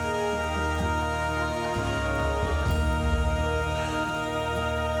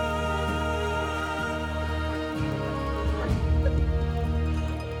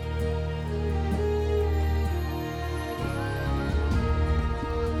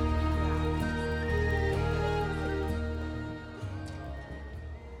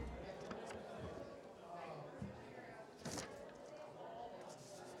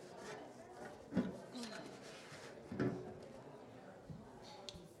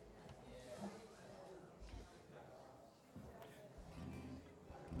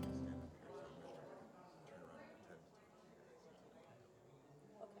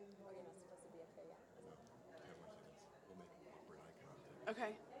Okay.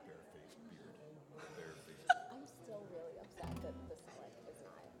 I'm still really upset that this is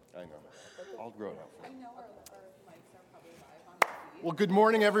not. I know. I'll grow it up. I know our mics are probably live on the feed. Well, good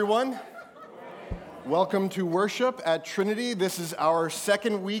morning, everyone. Welcome to worship at Trinity. This is our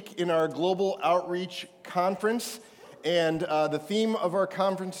second week in our Global Outreach Conference, and the theme of our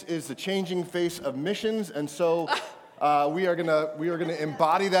conference is the changing face of missions. And so we are gonna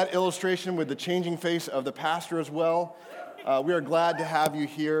embody that illustration with the changing face of the pastor as well. We are glad to have you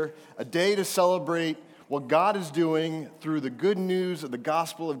here, a day to celebrate what God is doing through the good news of the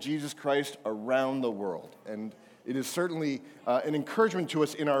gospel of Jesus Christ around the world. And it is certainly an encouragement to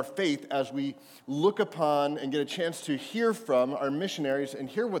us in our faith as we look upon and get a chance to hear from our missionaries and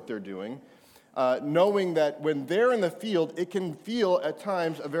hear what they're doing, knowing that when they're in the field, it can feel at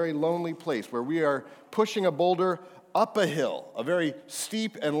times a very lonely place where we are pushing a boulder up a hill, a very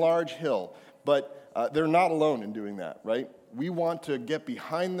steep and large hill. But they're not alone in doing that, right? We want to get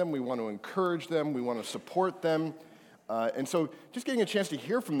behind them. We want to encourage them. We want to support them. And so just getting a chance to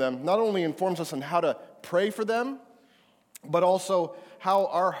hear from them not only informs us on how to pray for them, but also how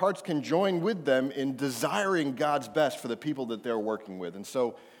our hearts can join with them in desiring God's best for the people that they're working with. And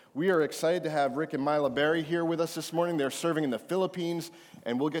so we are excited to have Rick and Myla Berry here with us this morning. They're serving in the Philippines,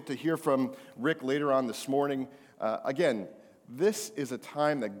 and we'll get to hear from Rick later on this morning. Again, this is a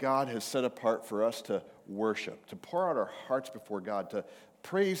time that God has set apart for us to worship, to pour out our hearts before God, to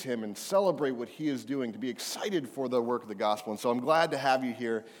praise Him and celebrate what He is doing, to be excited for the work of the gospel. And so I'm glad to have you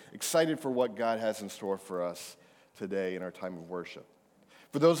here, excited for what God has in store for us today in our time of worship.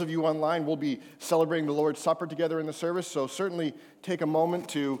 For those of you online, we'll be celebrating the Lord's Supper together in the service, so certainly take a moment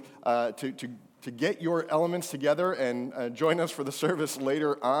to get your elements together and join us for the service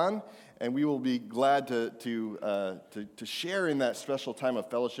later on. And we will be glad to share in that special time of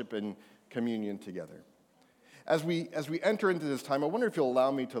fellowship and communion together. As we enter into this time, I wonder if you'll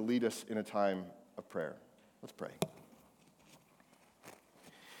allow me to lead us in a time of prayer. Let's pray.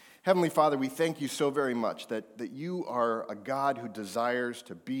 Heavenly Father, we thank you so very much that you are a God who desires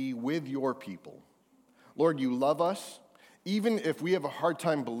to be with your people. Lord, you love us. Even if we have a hard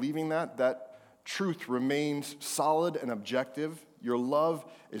time believing that truth remains solid and objective. Your love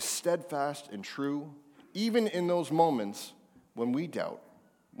is steadfast and true, even in those moments when we doubt,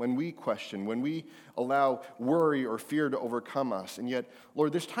 when we question, when we allow worry or fear to overcome us. And yet,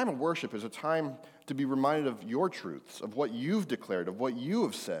 Lord, this time of worship is a time to be reminded of your truths, of what you've declared, of what you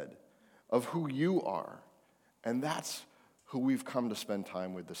have said, of who you are. And that's who we've come to spend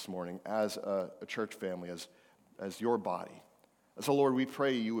time with this morning as a church family, as your body. And so, Lord, we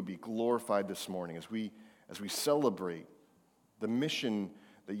pray you would be glorified this morning as we celebrate the mission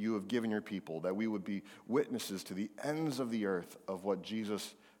that you have given your people, that we would be witnesses to the ends of the earth of what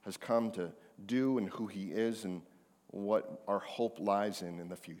Jesus has come to do and who he is and what our hope lies in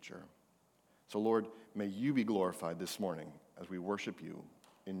the future. So, Lord, may you be glorified this morning as we worship you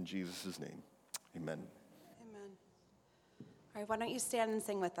in Jesus' name. Amen. Amen. All right, why don't you stand and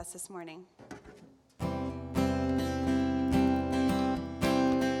sing with us this morning?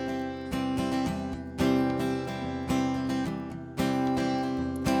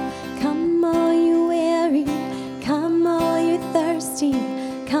 Come all you weary, come all you thirsty,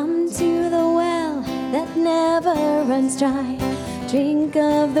 come to the well that never runs dry. Drink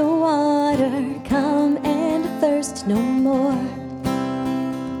of the water, come and thirst no more.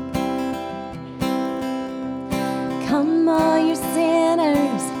 Come all you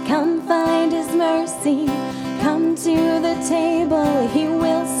sinners, come find his mercy. Come to the table, he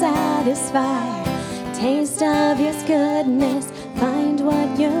will satisfy. Taste of his goodness, find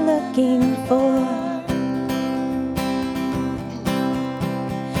what you're looking for.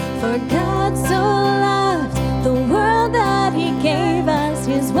 For God so loved the world that he gave us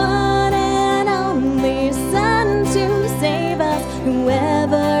his one and only Son to save us.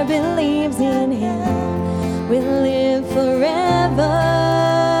 Whoever believes in him will live forever.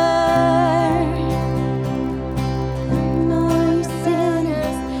 Come all you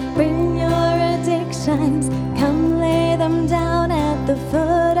sinners, bring your addictions, come lay them down at the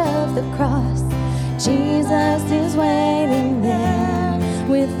foot of the cross. Jesus is waiting there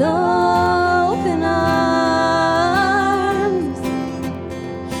with open arms.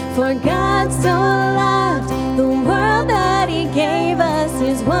 For God so loved the world that he gave us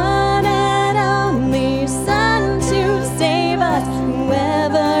his one and only Son to save us.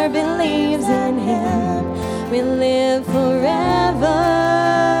 Whoever believes in him will live forever.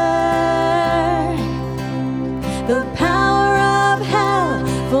 The power of hell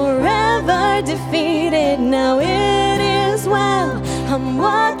forever defeated. Now it is well. I'm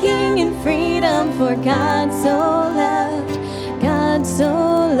walking in freedom, for God so loved, God so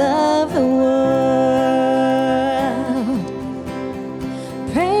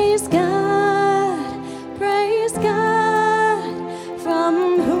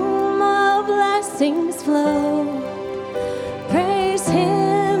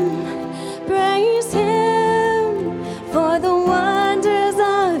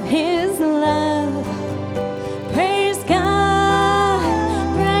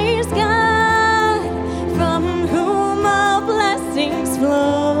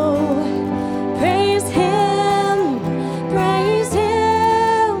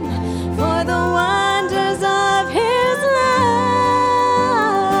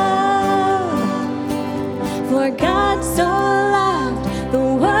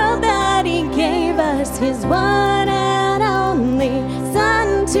His one and only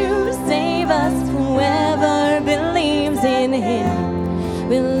Son to save us. Whoever believes in Him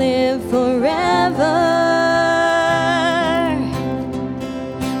will live forever.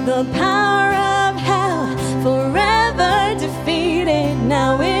 The power of hell forever defeated.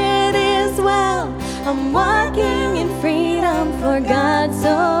 Now it is well. I'm walking in freedom, for God so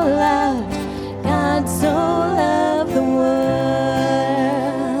loved the world.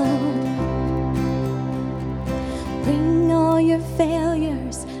 Bring all your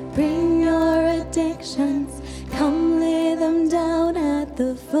failures, bring your addictions, come lay them down at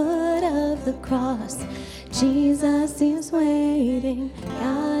the foot of the cross. Jesus is waiting.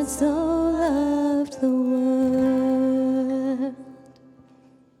 God so loved the world.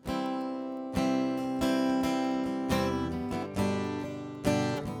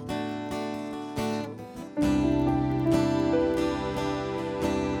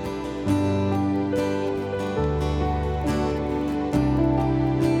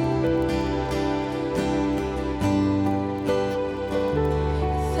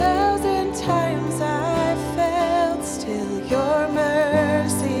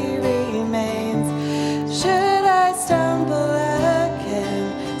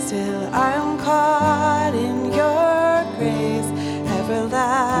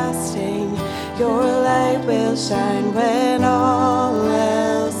 Your light will shine when all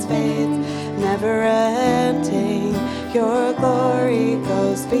else fades, never ending. Your glory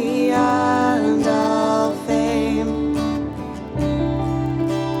goes beyond all fame.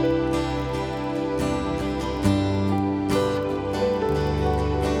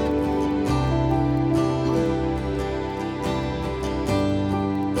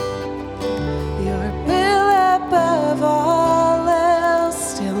 Your will above all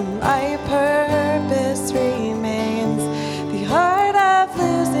else, still my purpose remains. The heart of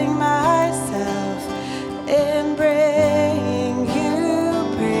losing myself in bringing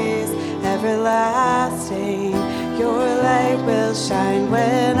you praise. Everlasting, your light will shine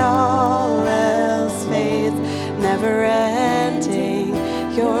when all else fades, never ending.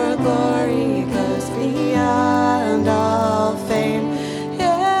 Your glory goes beyond all fame.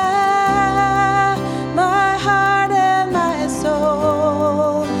 Yeah, my heart and my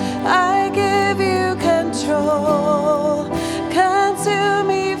soul, I give you control. Consume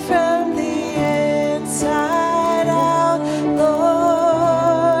me from the inside out,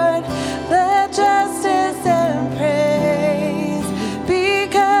 Lord. Let justice and praise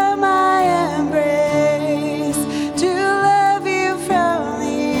become my embrace, to love you from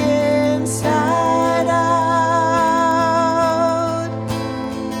the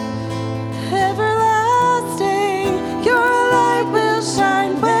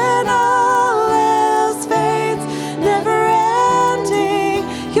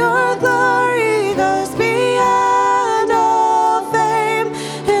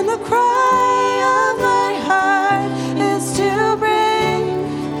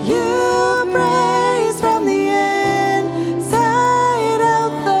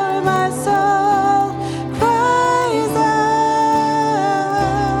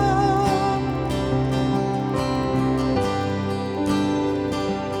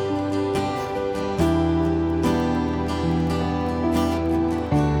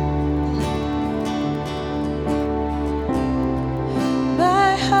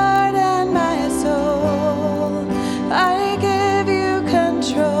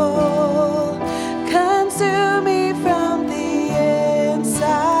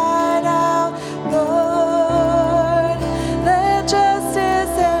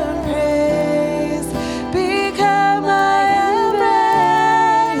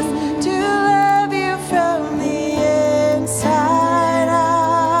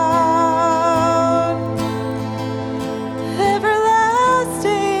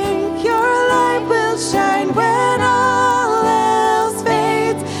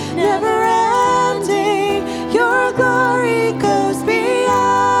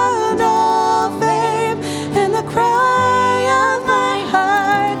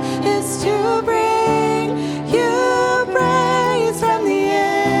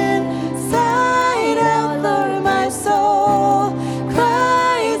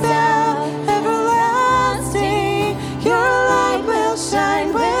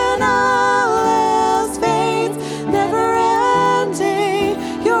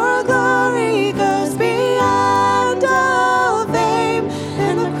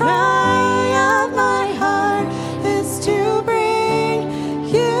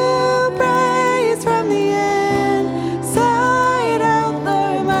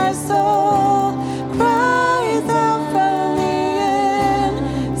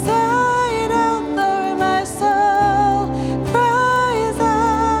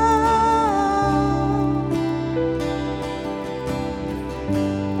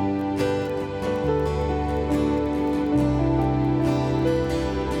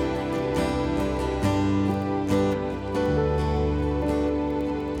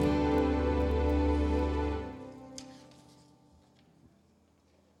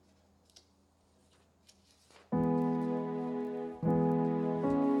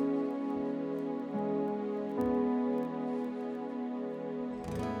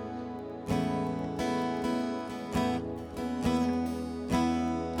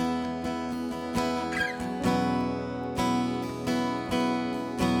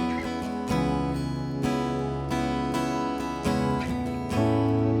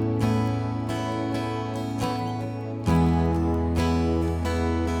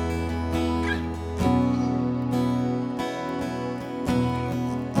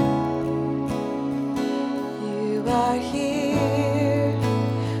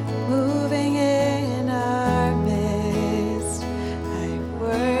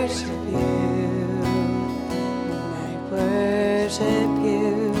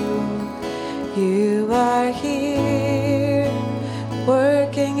You are here,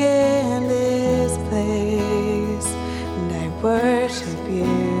 working in this place, and I worship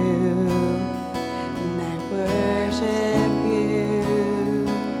you, and I worship you.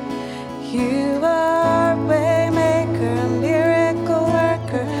 You are waymaker, miracle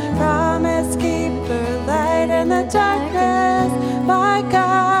worker, promise keeper, light in the darkness. My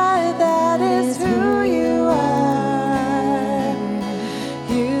God, that is who you are.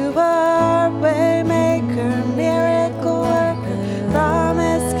 You are waymaker, miracle worker,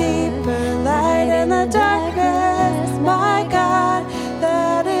 promise keeper, light in the darkness. My God,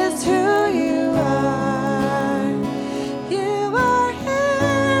 that is who you are. You are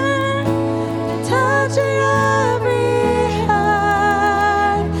here, touching every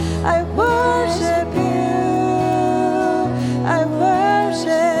heart. I worship you. I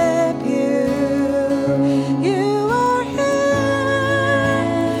worship you. You are here,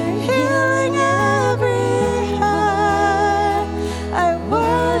 healing every heart. I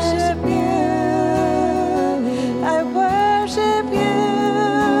worship you. I worship you.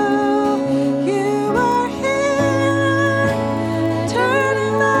 You are here,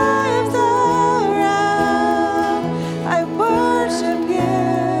 turning lives around. I worship you.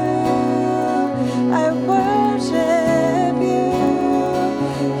 I worship you.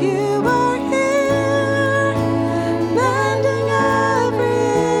 You are here, mending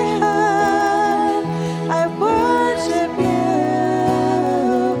every heart. I worship you.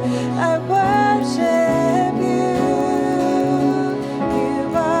 I worship you. You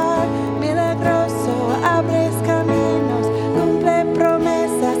are milagroso, abres caminos, cumple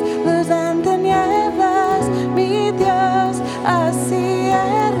promesas, luz en tinieblas. Mi Dios, así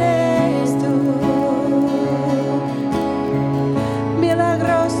eres tú.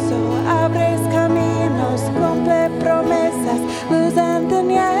 Milagroso, abres caminos, cumple promesas, luz en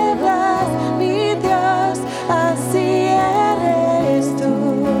tinieblas. Mi Dios, así eres tú.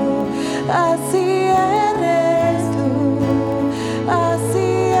 Así eres tú.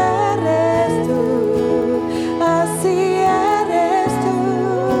 Así eres tú. Así eres tú.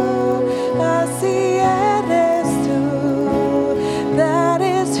 Así eres tú. That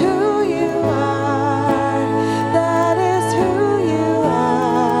is who you are. That is who you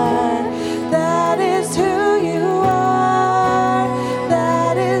are. That is who you are.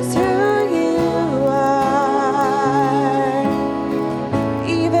 That is who you are.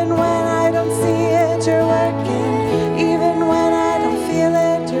 Even when I don't see it, you're working. Even when I don't feel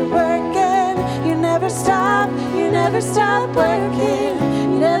it, you're working. You never stop working.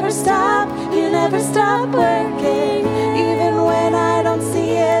 You never stop working. Even when I don't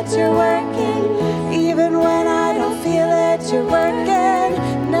see it, you're working. Even when I don't feel it, you're working.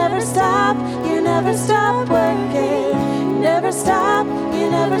 You never stop working. You never stop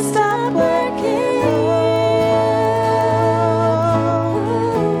working.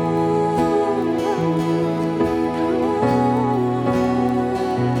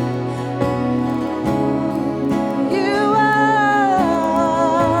 You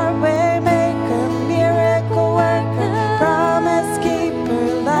are waymaker, miracle worker, promise keeper,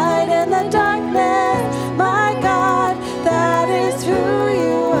 light in the darkness. My God, that is who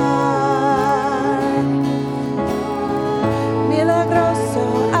you are. Milagroso,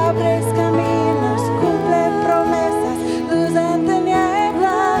 abres caminos, cumple promesas, luz en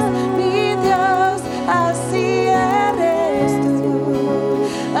tinieblas. Mi Dios, así eres tú.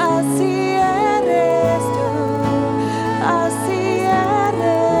 Así eres tú. Así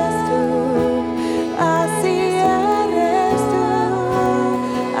eres tú. Así eres tú.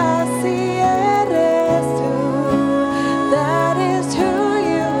 Así eres tú. That is who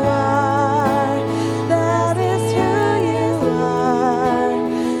you are. That is who you are.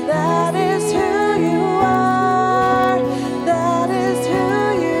 That is who you are. That is who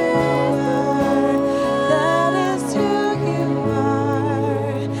you are. That is who you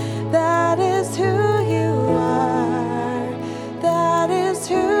are. That is who you are. That is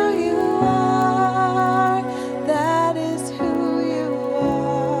who you are. That is who you are.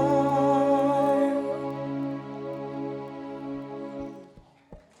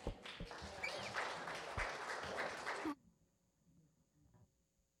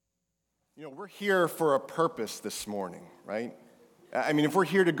 You know, we're here for a purpose this morning, right? I mean, if we're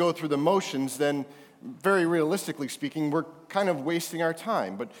here to go through the motions, then very realistically speaking, we're kind of wasting our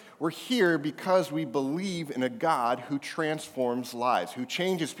time. But we're here because we believe in a God who transforms lives, who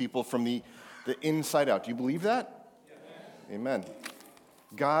changes people from the inside out. Do you believe that? Yes. Amen.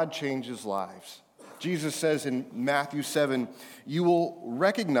 God changes lives. Jesus says in Matthew 7, you will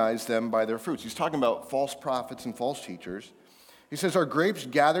recognize them by their fruits. He's talking about false prophets and false teachers. He says, "Are grapes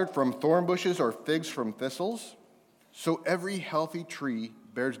gathered from thorn bushes or figs from thistles? So every healthy tree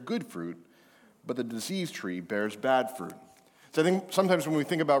bears good fruit, but the diseased tree bears bad fruit." So I think sometimes when we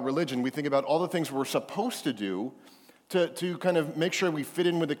think about religion, we think about all the things we're supposed to do to kind of make sure we fit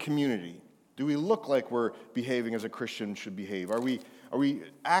in with the community. Do we look like we're behaving as a Christian should behave? Are we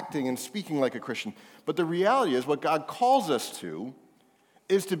acting and speaking like a Christian? But the reality is what God calls us to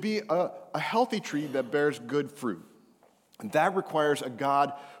is to be a healthy tree that bears good fruit. And that requires a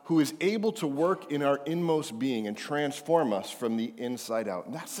God who is able to work in our inmost being and transform us from the inside out.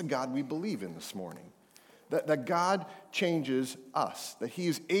 And that's the God we believe in this morning. That God changes us, that he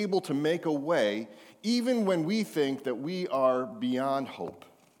is able to make a way even when we think that we are beyond hope,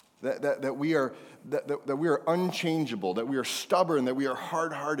 that we are unchangeable, that we are stubborn, that we are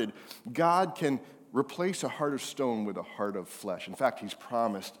hard-hearted. God can replace a heart of stone with a heart of flesh. In fact, he's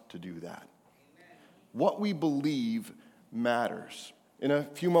promised to do that. Amen. What we believe matters. In a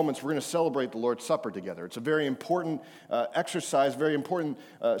few moments, we're going to celebrate the Lord's Supper together. It's a very important exercise, very important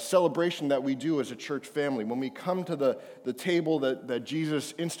celebration that we do as a church family. When we come to the table that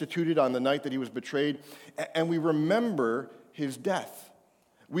Jesus instituted on the night that he was betrayed, and we remember his death.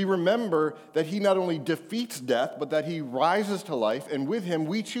 We remember that he not only defeats death, but that he rises to life, and with him,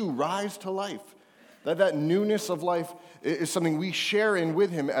 we too rise to life. That newness of life is something we share in with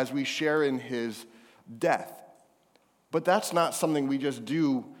him as we share in his death. But that's not something we just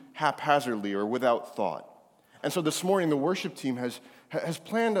do haphazardly or without thought. And so this morning, the worship team has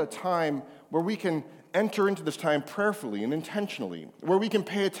planned a time where we can enter into this time prayerfully and intentionally, where we can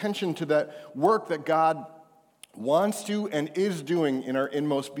pay attention to that work that God wants to and is doing in our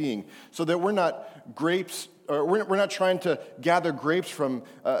inmost being, so that we're not grapes, or we're not trying to gather grapes from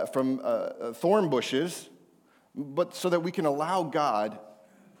thorn bushes, but so that we can allow God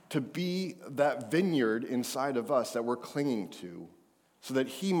to be that vineyard inside of us that we're clinging to, so that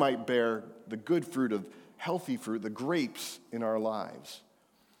he might bear the good fruit of healthy fruit, the grapes in our lives.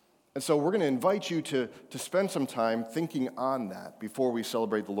 And so we're going to invite you to spend some time thinking on that before we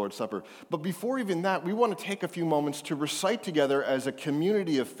celebrate the Lord's Supper. But before even that, we want to take a few moments to recite together as a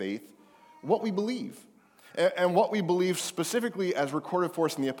community of faith what we believe, and what we believe specifically as recorded for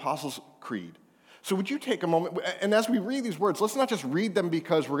us in the Apostles' Creed. So would you take a moment, and as we read these words, let's not just read them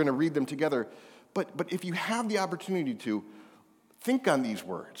because we're going to read them together, but if you have the opportunity to, think on these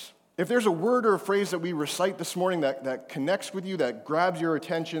words. If there's a word or a phrase that we recite this morning that connects with you, that grabs your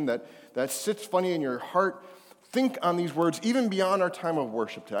attention, that sits funny in your heart, think on these words even beyond our time of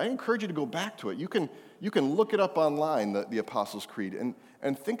worship today. I encourage you to go back to it. You can look it up online, the Apostles' Creed,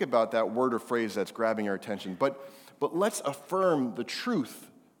 and think about that word or phrase that's grabbing your attention. But let's affirm the truth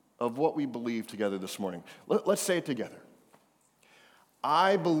of what we believe together this morning. Let's say it together.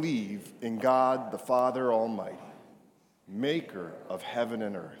 I believe in God the Father Almighty, maker of heaven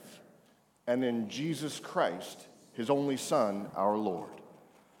and earth, and in Jesus Christ, his only Son, our Lord,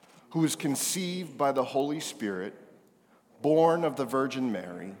 who was conceived by the Holy Spirit, born of the Virgin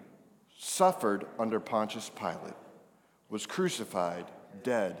Mary, suffered under Pontius Pilate, was crucified,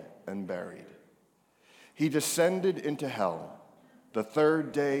 dead, and buried. He descended into hell. The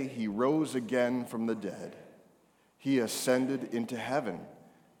third day he rose again from the dead. He ascended into heaven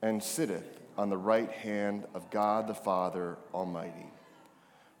and sitteth on the right hand of God the Father Almighty.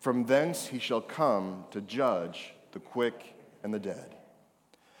 From thence he shall come to judge the quick and the dead.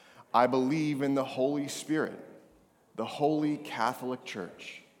 I believe in the Holy Spirit, the holy Catholic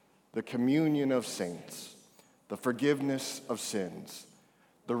Church, the communion of saints, the forgiveness of sins,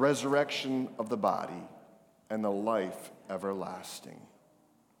 the resurrection of the body, and the life everlasting.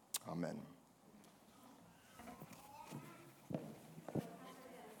 Amen.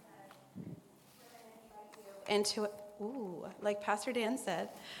 Like Pastor Dan said,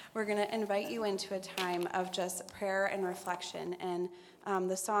 we're going to invite you into a time of just prayer and reflection. And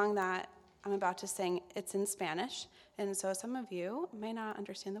the song that I'm about to sing, it's in Spanish. And so some of you may not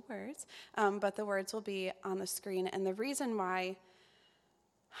understand the words, but the words will be on the screen. And the reason why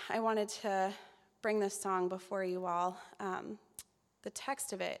I wanted to bring this song before you all, the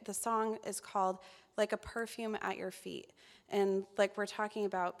text of it, the song is called Like a Perfume at Your Feet. And like we're talking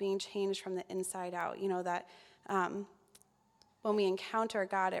about being changed from the inside out, that when we encounter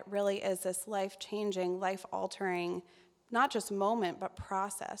God, it really is this life-changing, life-altering, not just moment, but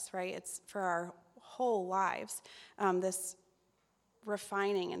process, right? It's for our whole lives, this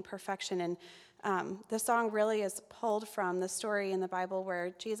refining and perfection. And the song really is pulled from the story in the Bible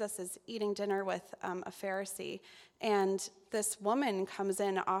where Jesus is eating dinner with a Pharisee, and this woman comes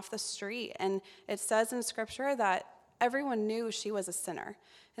in off the street, and it says in Scripture that everyone knew she was a sinner.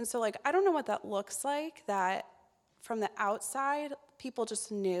 And so, I don't know what that looks like, that from the outside, people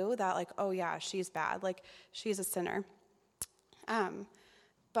just knew that, like, oh yeah, she's bad, like she's a sinner.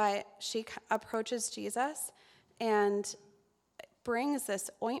 But she approaches Jesus and brings this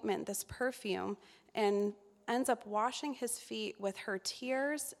ointment, this perfume, and ends up washing his feet with her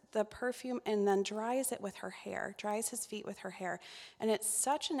tears, the perfume, and then dries it with her hair, dries his feet with her hair. And it's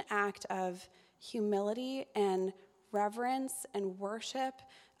such an act of humility and reverence and worship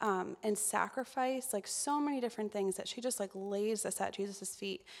and sacrifice, like so many different things, that she just like lays this at Jesus'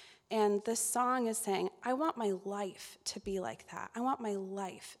 feet. And this song is saying, I want my life to be like that. I want my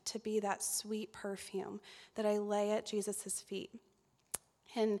life to be that sweet perfume that I lay at Jesus' feet.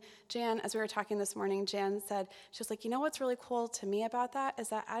 And Jan, as we were talking this morning, Jan said, she was like, you know what's really cool to me about that is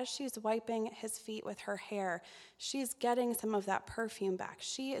that as she's wiping his feet with her hair, she's getting some of that perfume back.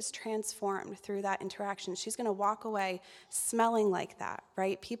 She is transformed through that interaction. She's going to walk away smelling like that,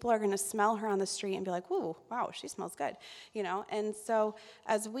 right? People are going to smell her on the street and be like, ooh, wow, she smells good, you know? And so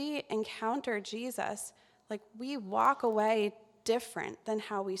as we encounter Jesus, like we walk away different than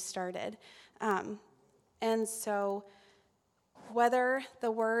how we started. And so whether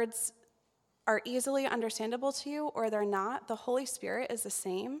the words are easily understandable to you or they're not, the Holy Spirit is the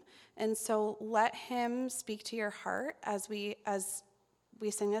same. And so let him speak to your heart as we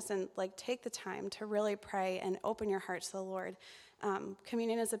sing this, and like take the time to really pray and open your heart to the Lord.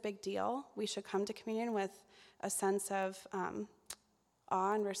 Communion is a big deal. We should come to communion with a sense of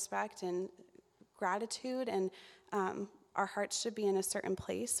awe and respect and gratitude, and our hearts should be in a certain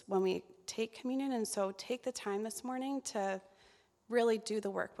place when we take communion. And so take the time this morning to really do the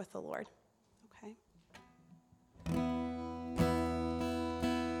work with the Lord, okay?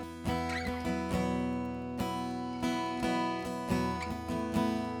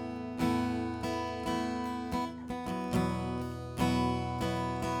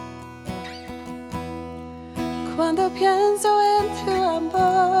 Cuando pienso en tu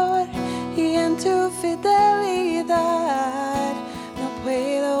amor y en tu fidelidad, no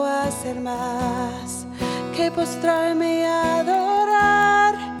puedo hacer más que postrarme y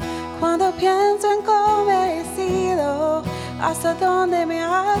adorar. Cuando pienso en cómo he sido, hasta dónde me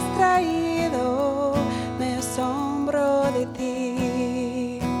has traído, me asombro de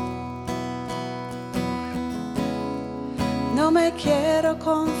ti. No me quiero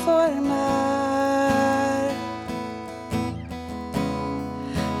conformar.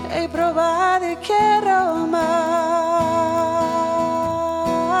 He probado y quiero más.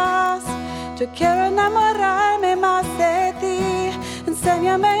 Yo quiero enamorarme más de ti.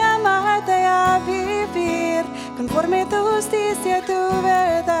 Enséñame a amarte y a vivir conforme tu justicia y tu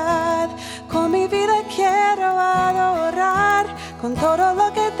verdad. Con mi vida quiero adorar, con todo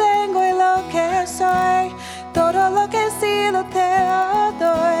lo que tengo y lo que soy. Todo lo que he sido te lo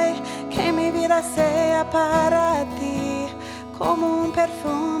doy. Que mi vida sea para ti como un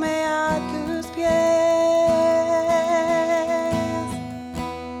perfume a tus pies.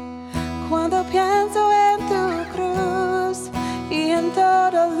 Cuando pienso en tu cruz y en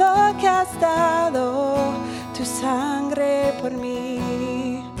todo lo que has dado, tu sangre por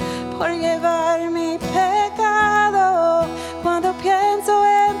mí, por llevar mi pecado. Cuando pienso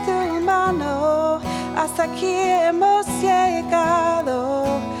en tu mano, hasta aquí hemos llegado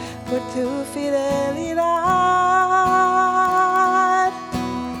por tu fidelidad.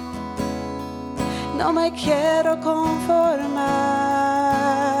 No me quiero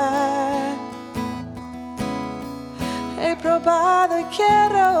conformar. He probado y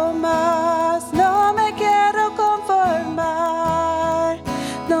quiero más. No me quiero conformar.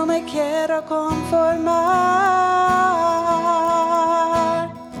 No me quiero conformar.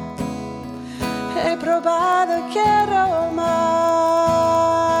 He probado y quiero más.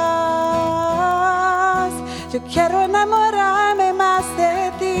 Yo quiero enamorarme más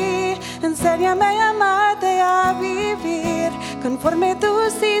de ti. Enséñame a amarte y a vivir conforme tu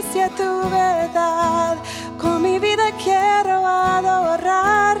justicia y tu verdad. Con mi vida quiero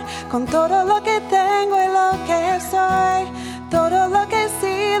adorar, con todo lo que tengo y lo que soy. Todo lo que he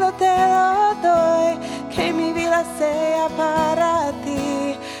sido te lo doy. Que mi vida sea para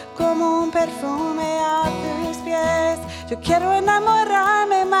ti como un perfume a tus pies. Yo quiero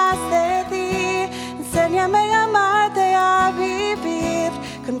enamorarme más de ti. Enséñame a amarte y a vivir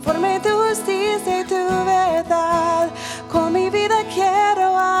conforme tu justicia y tu verdad. Con mi vida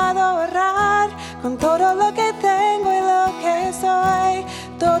quiero adorar, con todo lo que tengo y lo que soy.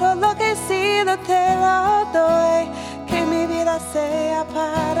 Todo lo que he sido te lo doy. Que mi vida sea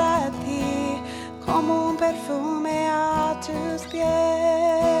para ti como un perfume a tus pies.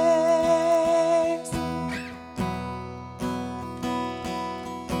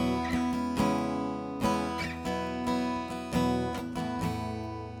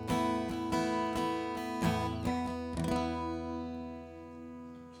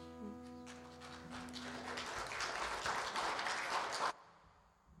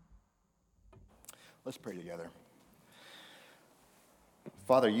 Let's pray together.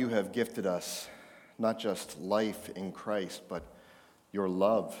 Father, you have gifted us not just life in Christ, but your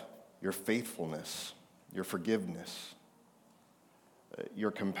love, your faithfulness, your forgiveness,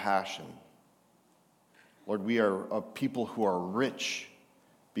 your compassion. Lord, we are a people who are rich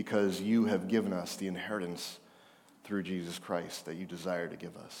because you have given us the inheritance through Jesus Christ that you desire to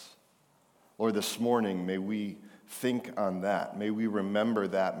give us. Lord, this morning, may we think on that. May we remember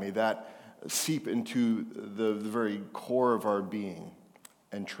that. May that seep into the very core of our being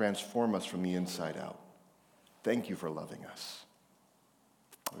and transform us from the inside out. Thank you for loving us.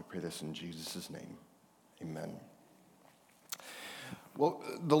 We pray this in Jesus' name. Amen. Well,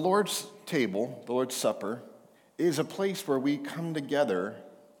 the Lord's table, the Lord's Supper, is a place where we come together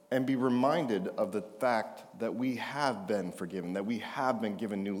and be reminded of the fact that we have been forgiven, that we have been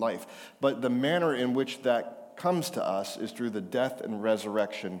given new life. But the manner in which that comes to us is through the death and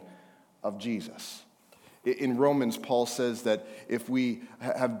resurrection of Jesus. In Romans, Paul says that if we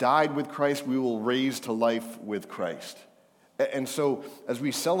have died with Christ, we will raise to life with Christ. And so as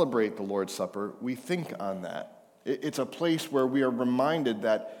we celebrate the Lord's Supper, we think on that. It's a place where we are reminded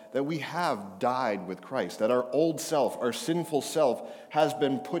that we have died with Christ, that our old self, our sinful self, has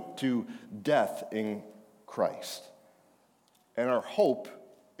been put to death in Christ. And our hope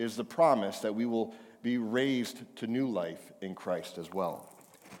is the promise that we will be raised to new life in Christ as well.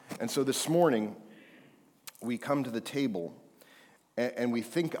 And so this morning, we come to the table and we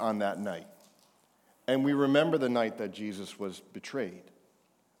think on that night. And we remember the night that Jesus was betrayed.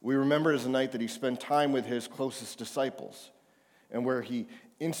 We remember it as a night that he spent time with his closest disciples and where he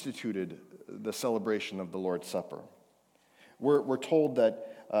instituted the celebration of the Lord's Supper. We're told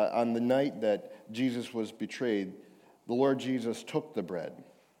that on the night that Jesus was betrayed, the Lord Jesus took the bread.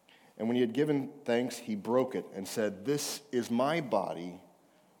 And when he had given thanks, he broke it and said, "This is my body,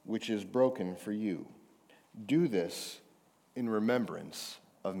 which is broken for you. Do this in remembrance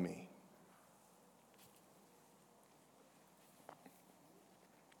of me."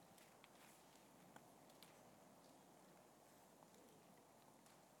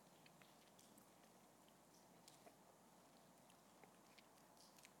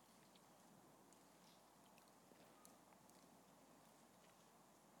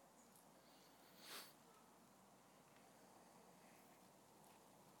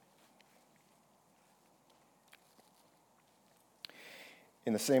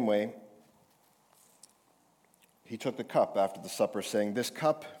 In the same way, he took the cup after the supper, saying, "This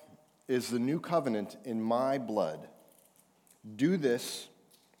cup is the new covenant in my blood. Do this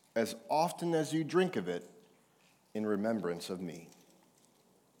as often as you drink of it in remembrance of me."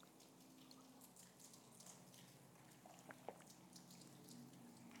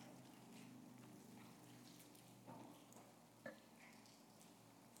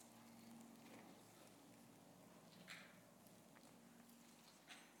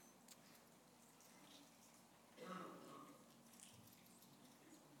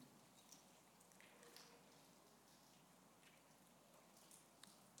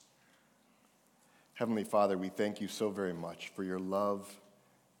 Heavenly Father, we thank you so very much for your love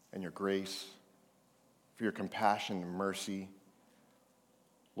and your grace, for your compassion and mercy.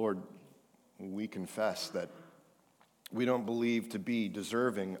 Lord, we confess that we don't believe to be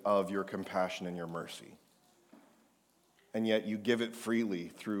deserving of your compassion and your mercy. And yet you give it freely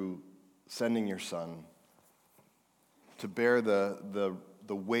through sending your Son to bear the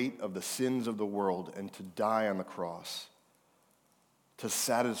weight of the sins of the world and to die on the cross, to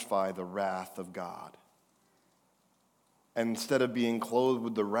satisfy the wrath of God. And instead of being clothed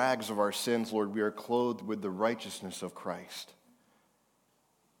with the rags of our sins, Lord, we are clothed with the righteousness of Christ.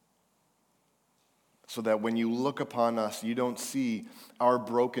 So that when you look upon us, you don't see our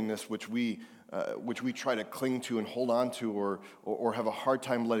brokenness, which we try to cling to and hold on to or have a hard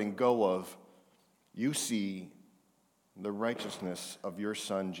time letting go of. You see the righteousness of your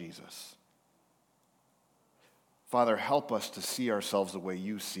Son, Jesus. Father, help us to see ourselves the way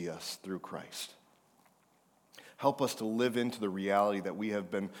you see us through Christ. Help us to live into the reality that we have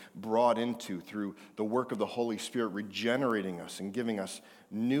been brought into through the work of the Holy Spirit, regenerating us and giving us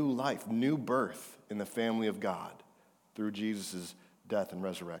new life, new birth in the family of God through Jesus' death and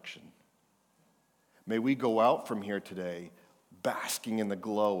resurrection. May we go out from here today basking in the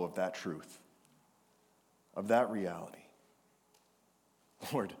glow of that truth, of that reality.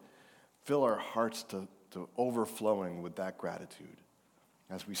 Lord, fill our hearts to overflowing with that gratitude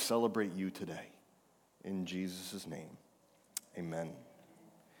as we celebrate you today. In Jesus' name, amen.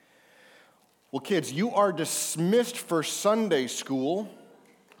 Well, kids, you are dismissed for Sunday school.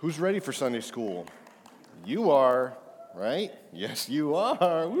 Who's ready for Sunday school? You are, right? Yes, you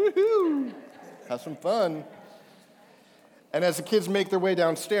are. Woohoo! Have some fun. And as the kids make their way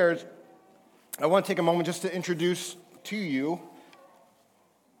downstairs, I want to take a moment just to introduce to you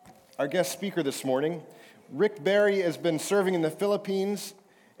our guest speaker this morning. Rick Barry has been serving in the Philippines,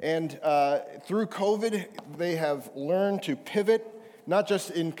 and through COVID, they have learned to pivot, not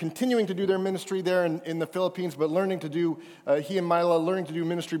just in continuing to do their ministry there in the Philippines, but learning to do, he and Mila learning to do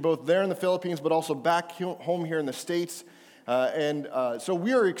ministry both there in the Philippines, but also back home here in the States. So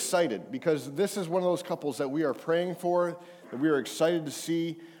we are excited because this is one of those couples that we are praying for, that we are excited to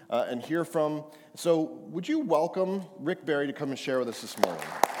see and hear from. So would you welcome Rick Barry to come and share with us this morning?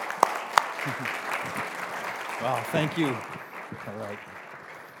 Wow, thank you. All right.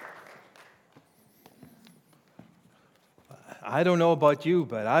 I don't know about you,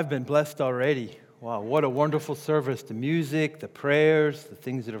 but I've been blessed already. Wow, what a wonderful service. The music, the prayers, the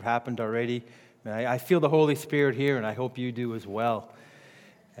things that have happened already. I feel the Holy Spirit here, and I hope you do as well.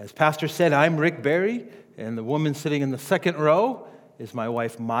 As Pastor said, I'm Rick Barry, and the woman sitting in the second row is my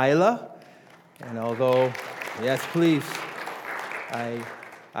wife, Mila. And although, yes, please,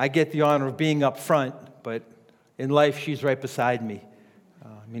 I get the honor of being up front, but in life, she's right beside me.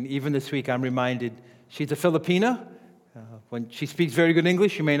 Even this week, I'm reminded she's a Filipina. When she speaks very good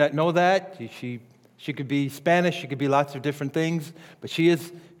English, you may not know that. She could be Spanish, she could be lots of different things, but she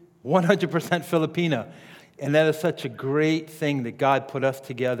is 100% Filipina. And that is such a great thing that God put us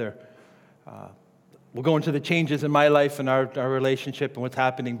together. We'll go into the changes in my life and our relationship and what's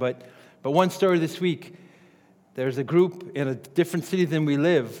happening, but one story this week, there's a group in a different city than we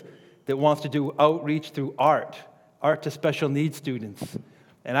live that wants to do outreach through art to special needs students.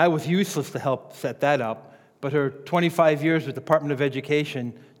 And I was useless to help set that up. But her 25 years with the Department of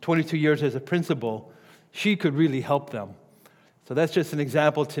Education, 22 years as a principal, she could really help them. So that's just an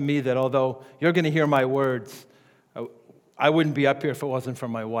example to me that although you're going to hear my words, I wouldn't be up here if it wasn't for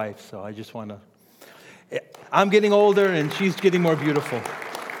my wife. So I just want to... I'm getting older and she's getting more beautiful.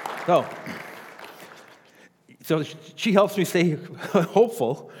 So she helps me stay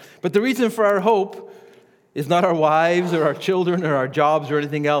hopeful. But the reason for our hope is not our wives or our children or our jobs or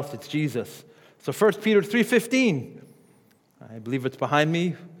anything else. It's Jesus. So 1 Peter 3:15, I believe it's behind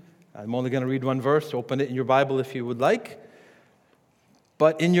me. I'm only going to read one verse. Open it in your Bible if you would like.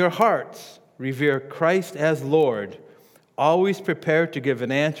 But in your hearts, revere Christ as Lord, always prepared to give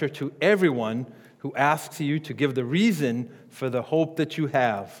an answer to everyone who asks you to give the reason for the hope that you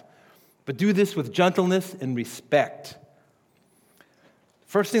have. But do this with gentleness and respect.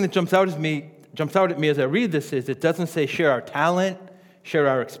 First thing that jumps out at me as I read this is it doesn't say share our talent, share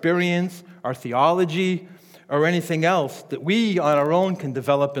our experience, our theology, or anything else that we on our own can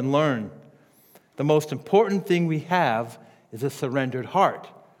develop and learn. The most important thing we have is a surrendered heart.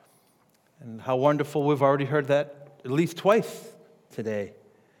 And how wonderful, we've already heard that at least twice today.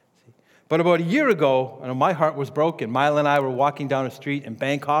 But about a year ago, my heart was broken. Mila and I were walking down a street in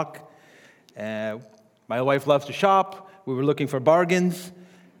Bangkok. My wife loves to shop. We were looking for bargains.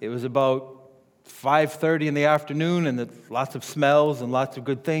 It was about 5:30 in the afternoon, and lots of smells and lots of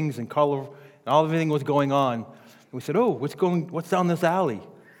good things and color, and everything was going on. And we said, what's down this alley?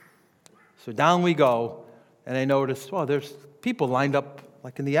 So down we go, and I noticed, there's people lined up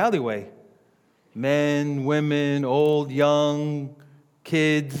like in the alleyway. Men, women, old, young,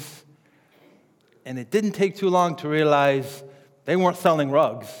 kids. And it didn't take too long to realize they weren't selling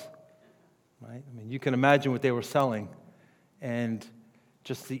rugs, right? You can imagine what they were selling. And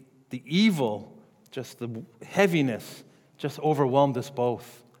just the evil, just the heaviness, just overwhelmed us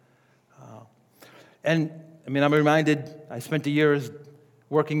both. I'm reminded, I spent a year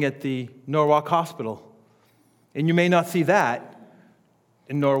working at the Norwalk Hospital. And you may not see that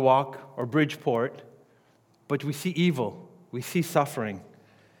in Norwalk or Bridgeport, but we see evil, we see suffering.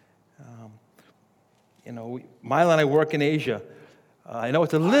 Mila and I work in Asia. I know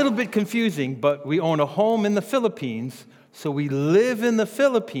it's a little bit confusing, but we own a home in the Philippines, so we live in the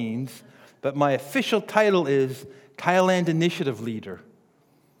Philippines, but my official title is Thailand Initiative Leader.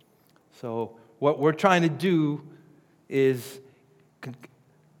 So what we're trying to do is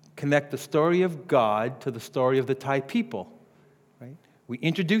connect the story of God to the story of the Thai people. Right? We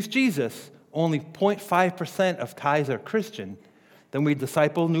introduce Jesus, only 0.5% of Thais are Christian. Then we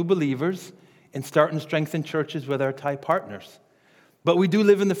disciple new believers and start and strengthen churches with our Thai partners. But we do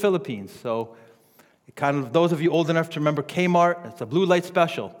live in the Philippines, so those of you old enough to remember Kmart, it's a blue light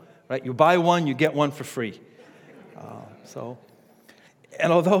special, right? You buy one, you get one for free.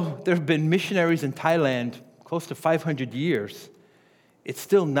 And although there have been missionaries in Thailand close to 500 years, it's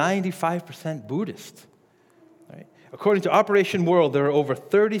still 95% Buddhist. Right? According to Operation World, there are over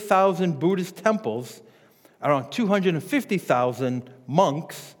 30,000 Buddhist temples, around 250,000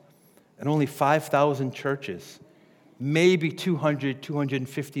 monks, and only 5,000 churches, maybe 200,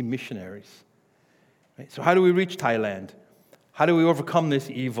 250 missionaries. Right? So how do we reach Thailand? How do we overcome this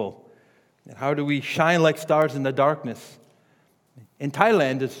evil? And how do we shine like stars in the darkness? In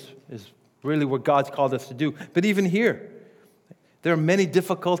Thailand is really what God's called us to do. But even here, there are many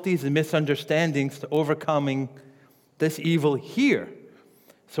difficulties and misunderstandings to overcoming this evil here.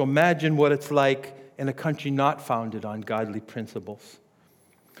 So imagine what it's like in a country not founded on godly principles.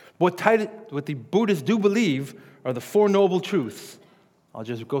 What the Buddhists do believe are the Four Noble Truths. I'll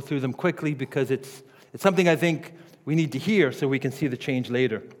just go through them quickly because it's something I think we need to hear so we can see the change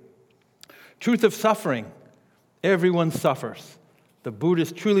later. Truth of suffering. Everyone suffers. The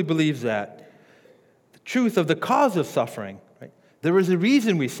Buddhist truly believes that. The truth of the cause of suffering. Right? There is a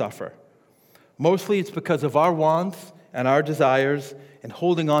reason we suffer. Mostly it's because of our wants and our desires and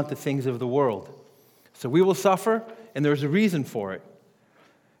holding on to things of the world. So we will suffer, and there's a reason for it.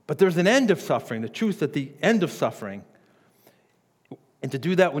 But there's an end of suffering, the truth at the end of suffering. And to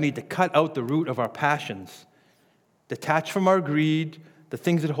do that, we need to cut out the root of our passions, detach from our greed, the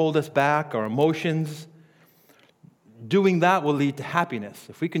things that hold us back, our emotions. Doing that will lead to happiness.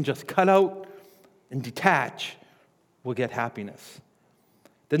 If we can just cut out and detach, we'll get happiness.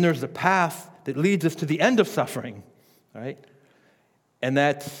 Then there's the path that leads us to the end of suffering, right? And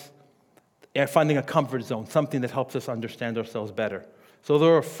that's finding a comfort zone, something that helps us understand ourselves better. So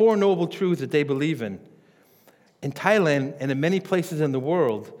there are four noble truths that they believe in. In Thailand and in many places in the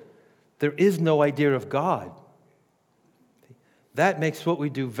world, there is no idea of God. That makes what we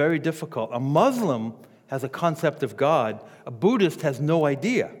do very difficult. A Muslim has a concept of God. A Buddhist has no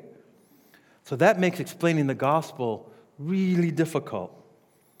idea. So that makes explaining the gospel really difficult.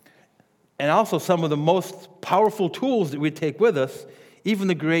 And also some of the most powerful tools that we take with us, even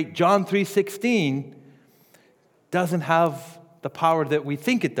the great John 3:16, doesn't have the power that we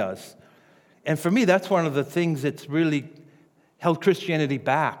think it does. And for me, that's one of the things that's really held Christianity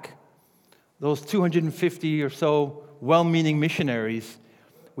back. Those 250 or so well-meaning missionaries,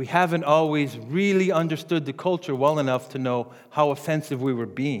 we haven't always really understood the culture well enough to know how offensive we were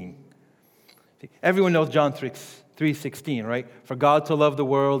being. Everyone knows John 3:16, right? For God so loved the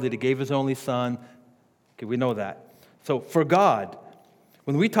world that he gave his only son. Okay, we know that. So for God,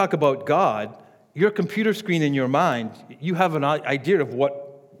 when we talk about God, your computer screen in your mind, you have an idea of what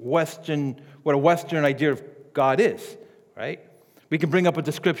a Western idea of God is, right? We can bring up a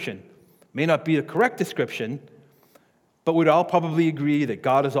description. May not be the correct description, but we'd all probably agree that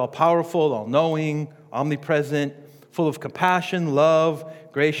God is all-powerful, all-knowing, omnipresent, full of compassion, love,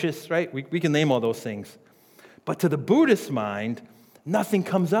 gracious, right? We can name all those things. But to the Buddhist mind, nothing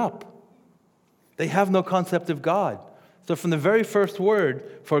comes up. They have no concept of God. So from the very first word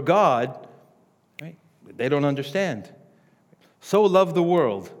for God, right, they don't understand. So love the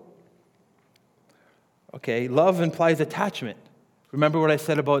world. Okay, love implies attachment. Remember what I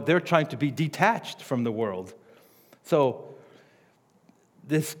said about they're trying to be detached from the world. So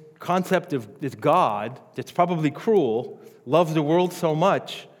this concept of this God that's probably cruel loves the world so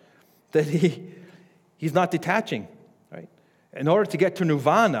much that he's not detaching, right? In order to get to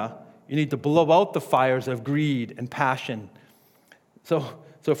nirvana, you need to blow out the fires of greed and passion. So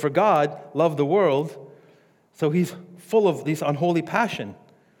for God, love the world, so he's full of this unholy passion.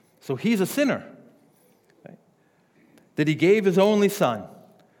 So he's a sinner. Right? That he gave his only son.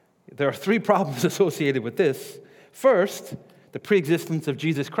 There are three problems associated with this. First, the preexistence of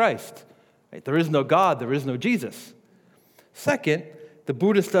Jesus Christ. Right? There is no God, there is no Jesus. Second, the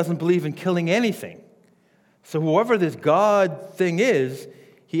Buddhist doesn't believe in killing anything. So whoever this God thing is,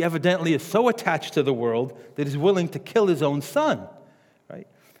 he evidently is so attached to the world that he's willing to kill his own son. Right?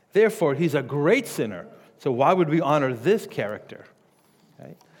 Therefore, he's a great sinner. So why would we honor this character?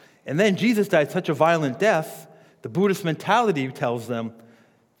 Right? And then Jesus died such a violent death, the Buddhist mentality tells them,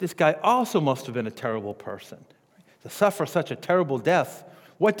 this guy also must have been a terrible person. To suffer such a terrible death,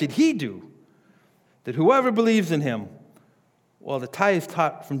 what did he do? That whoever believes in him, well, the Thai is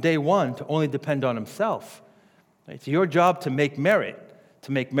taught from day one to only depend on himself. It's your job to make merit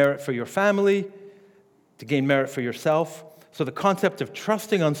for your family, to gain merit for yourself. So the concept of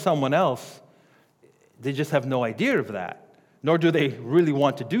trusting on someone else, they just have no idea of that, nor do they really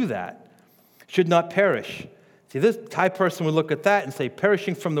want to do that. Should not perish. See, this Thai person would look at that and say,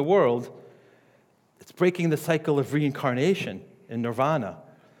 perishing from the world, it's breaking the cycle of reincarnation in nirvana.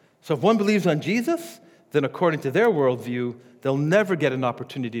 So if one believes on Jesus, then according to their worldview, they'll never get an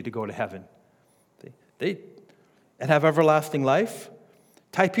opportunity to go to heaven. And have everlasting life.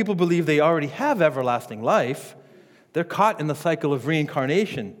 Thai people believe they already have everlasting life. They're caught in the cycle of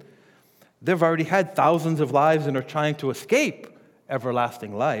reincarnation. They've already had thousands of lives and are trying to escape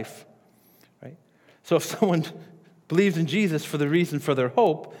everlasting life. So if someone believes in Jesus for the reason for their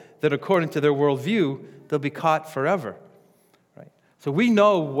hope, that according to their worldview, they'll be caught forever. Right? So we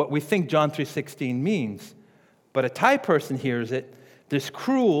know what we think John 3:16 means, but a Thai person hears it. This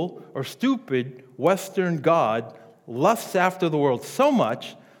cruel or stupid Western God lusts after the world so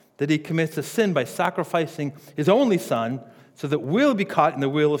much that he commits a sin by sacrificing his only son so that we'll be caught in the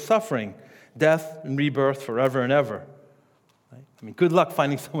wheel of suffering, death and rebirth forever and ever. Right? I mean, good luck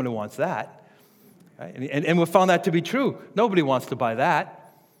finding someone who wants that. Right? And we found that to be true. Nobody wants to buy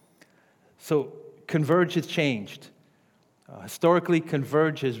that. So Converge has changed. Historically,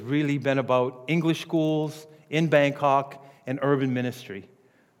 Converge has really been about English schools in Bangkok and urban ministry.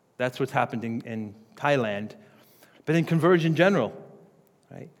 That's what's happened in Thailand. But in Converge in general,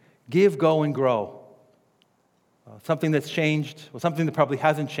 right? Give, go, and grow. Something that's changed, or something that probably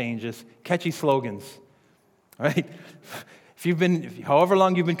hasn't changed, is catchy slogans. Right? However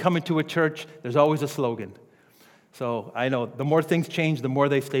long you've been coming to a church, there's always a slogan. So I know the more things change, the more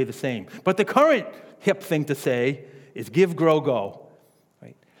they stay the same. But the current hip thing to say is give, grow, go.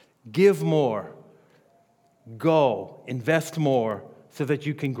 Right? Give more. Go. Invest more so that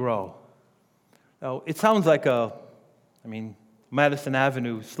you can grow. Now, it sounds like Madison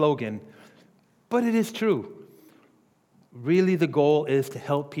Avenue slogan, but it is true. Really, the goal is to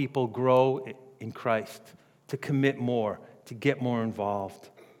help people grow in Christ, to commit more, to get more involved.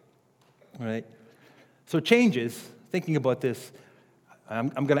 All right? So changes, thinking about this, I'm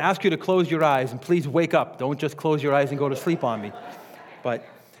going to ask you to close your eyes, and please wake up. Don't just close your eyes and go to sleep on me. But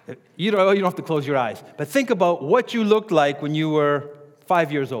you don't have to close your eyes. But think about what you looked like when you were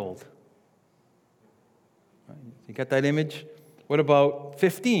 5 years old. You got that image? What about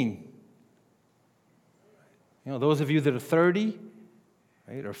 15? Those of you that are 30,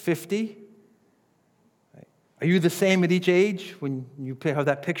 right, or 50, right? Are you the same at each age when you have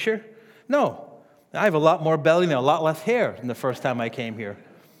that picture? No. I have a lot more belly and a lot less hair than the first time I came here.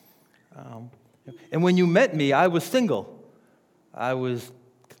 And when you met me, I was single. I was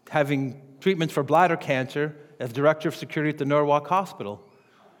having treatments for bladder cancer as director of security at the Norwalk Hospital.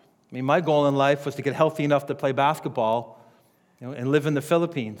 My goal in life was to get healthy enough to play basketball, and live in the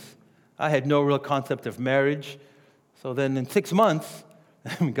Philippines. I had no real concept of marriage. So then in 6 months,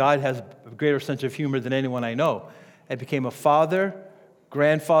 God has a greater sense of humor than anyone I know. I became a father,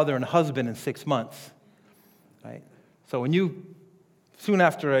 grandfather, and husband in 6 months. Right? So soon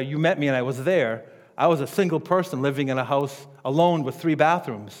after you met me and I was there, I was a single person living in a house alone with 3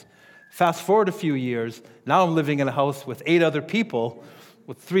 bathrooms. Fast forward a few years, now I'm living in a house with 8 other people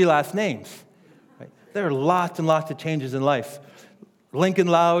with 3 last names. Right? There are lots and lots of changes in life. Lincoln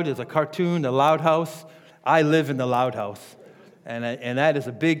Loud is a cartoon, the Loud House. I live in the Loud House. And that is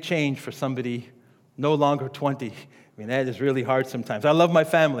a big change for somebody no longer 20. That is really hard sometimes. I love my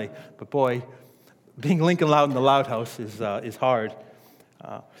family, but boy, being Lincoln Loud in the Loud House is hard.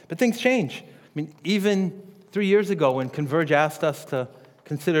 But things change. Even 3 years ago when Converge asked us to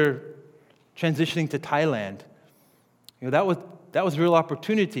consider transitioning to Thailand, that was a real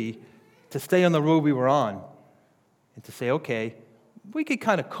opportunity to stay on the road we were on and to say, okay, we could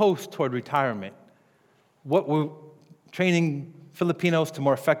kind of coast toward retirement. What we're training Filipinos to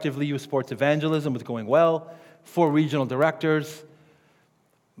more effectively use sports evangelism was going well. 4 regional directors.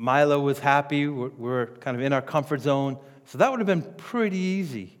 Milo was happy. We're kind of in our comfort zone. So that would have been pretty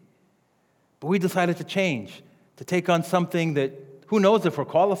easy. But we decided to change, to take on something that who knows if we're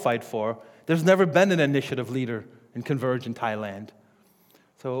qualified for. There's never been an initiative leader in Converge in Thailand.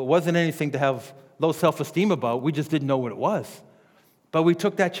 So it wasn't anything to have low self-esteem about. We just didn't know what it was. But we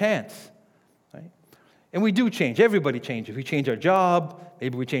took that chance. Right? And we do change. Everybody changes. We change our job.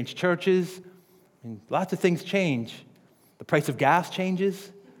 Maybe we change churches. Lots of things change. The price of gas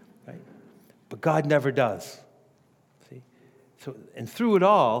changes. Right? But God never does. See? So, and through it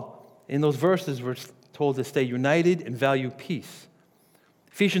all, in those verses, we're told to stay united and value peace.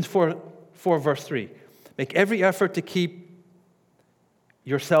 Ephesians 4 verse 3. Make every effort to keep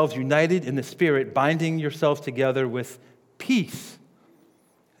yourselves united in the Spirit, binding yourselves together with peace.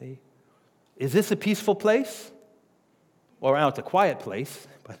 See? Is this a peaceful place? Or it's a quiet place,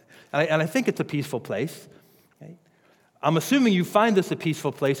 and I think it's a peaceful place. Right? I'm assuming you find this a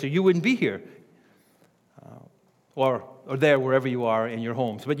peaceful place or you wouldn't be here. Or there, wherever you are in your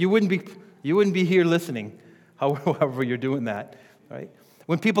homes. But you wouldn't be here listening, however you're doing that. Right?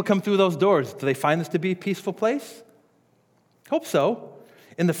 When people come through those doors, do they find this to be a peaceful place? Hope so.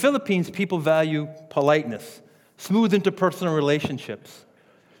 In the Philippines, people value politeness, smooth interpersonal relationships.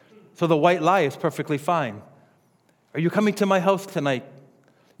 So the white lie is perfectly fine. Are you coming to my house tonight?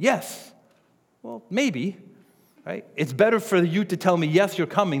 Yes. Well, maybe. Right? It's better for you to tell me yes, you're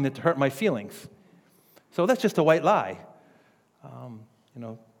coming than to hurt my feelings. So that's just a white lie.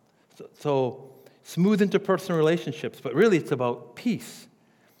 So smooth interpersonal relationships, but really it's about peace.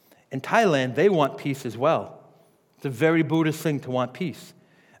 In Thailand, they want peace as well. It's a very Buddhist thing to want peace.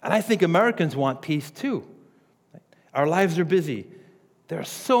 And I think Americans want peace too. Our lives are busy. There are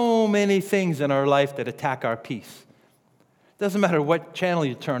so many things in our life that attack our peace. It doesn't matter what channel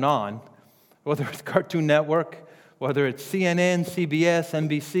you turn on, whether it's Cartoon Network, whether it's CNN, CBS,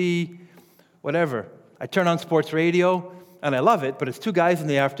 NBC, whatever. I turn on sports radio, and I love it, but it's two guys in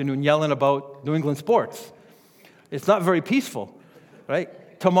the afternoon yelling about New England sports. It's not very peaceful, right?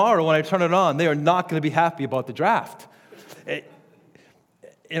 Tomorrow, when I turn it on, they are not going to be happy about the draft.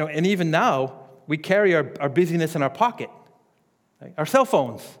 And even now, we carry our busyness in our pocket, right? Our cell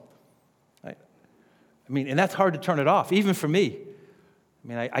phones. Right? And that's hard to turn it off, even for me.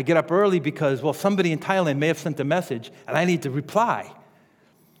 I get up early because, somebody in Thailand may have sent a message, and I need to reply.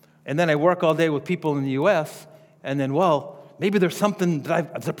 And then I work all day with people in the U.S., and then, maybe there's something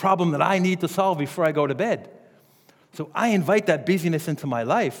it's a problem that I need to solve before I go to bed. So I invite that busyness into my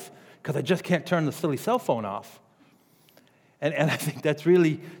life because I just can't turn the silly cell phone off. And I think that's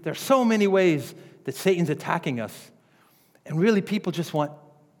really, there's so many ways that Satan's attacking us. And really, people just want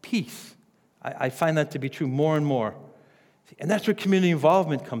peace. I find that to be true more and more. And that's where community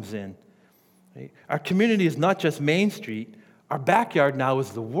involvement comes in. Right? Our community is not just Main Street. Our backyard now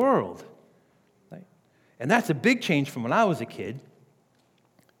is the world. Right? And that's a big change from when I was a kid.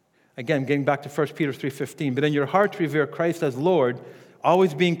 Again, getting back to 1 Peter 3:15, but in your hearts revere Christ as Lord,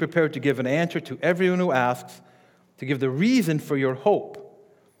 always being prepared to give an answer to everyone who asks, to give the reason for your hope,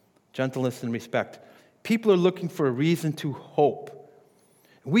 gentleness and respect. People are looking for a reason to hope.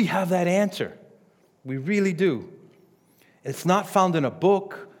 We have that answer. We really do. It's not found in a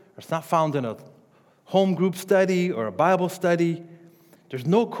book, or it's not found in a home group study or a Bible study. There's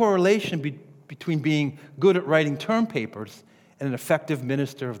no correlation between being good at writing term papers and an effective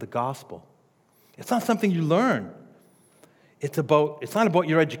minister of the gospel. It's not something you learn. It's not about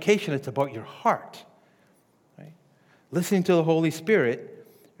your education, it's about your heart. Right? Listening to the Holy Spirit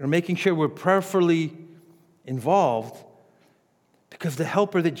and making sure we're prayerfully involved, because the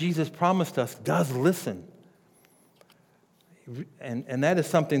helper that Jesus promised us does listen. And that is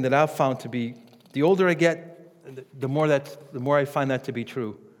something that I've found to be, the older I get, the more I find that to be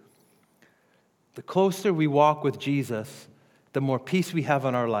true. The closer we walk with Jesus, the more peace we have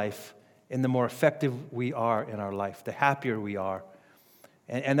in our life, and the more effective we are in our life, the happier we are.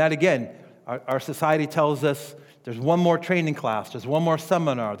 And that, again, our society tells us there's one more training class, there's one more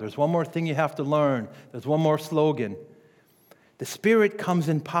seminar, there's one more thing you have to learn, there's one more slogan. The Spirit comes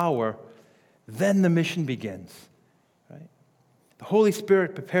in power, then the mission begins. Right? The Holy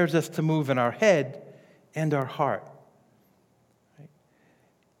Spirit prepares us to move in our head and our heart. Right?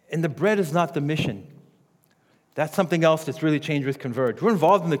 And the bread is not the mission. That's something else that's really changed with Converge. We're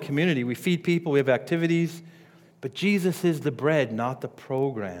involved in the community. We feed people. We have activities. But Jesus is the bread, not the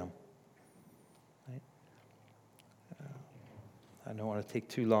program. Right? I don't want to take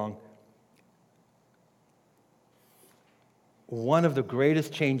too long. One of the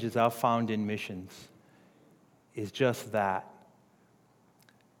greatest changes I've found in missions is just that.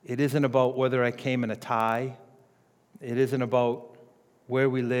 It isn't about whether I came in a tie. It isn't about where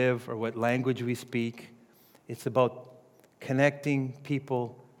we live or what language we speak. It's about connecting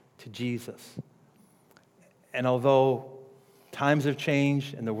people to Jesus. And although times have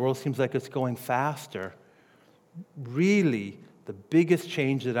changed and the world seems like it's going faster, really the biggest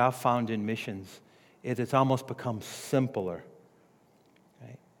change that I've found in missions is it's almost become simpler.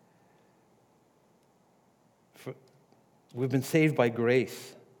 Right? We've been saved by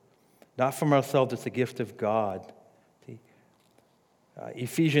grace, not from ourselves. It's a gift of God.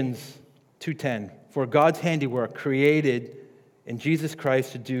 Ephesians 2:10, for God's handiwork created in Jesus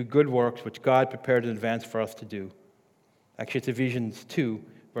Christ to do good works which God prepared in advance for us to do. Actually, it's Ephesians 2,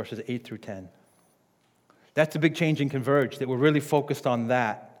 verses 8 through 10. That's a big change in Converge, that we're really focused on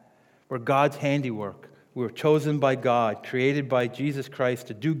that. We're God's handiwork. We were chosen by God, created by Jesus Christ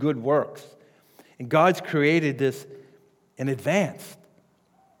to do good works. And God's created this in advance.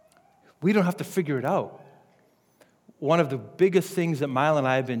 We don't have to figure it out. One of the biggest things that Mile and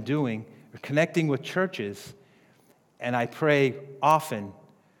I have been doing are connecting with churches, and I pray often,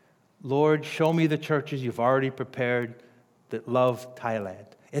 Lord, show me the churches you've already prepared that love Thailand.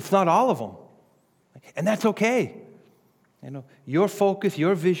 It's not all of them, and that's okay. You know, your focus,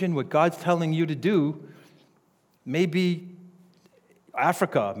 your vision, what God's telling you to do, may be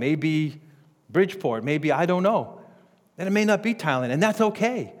Africa, maybe Bridgeport, maybe I don't know. And it may not be Thailand, and that's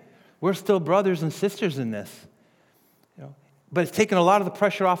okay. We're still brothers and sisters in this. You know, but it's taken a lot of the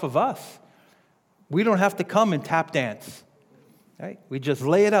pressure off of us. We don't have to come and tap dance. Right? We just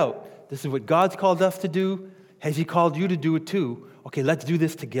lay it out. This is what God's called us to do. Has He called you to do it too? Okay, let's do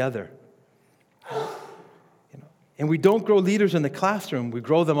this together. And we don't grow leaders in the classroom. We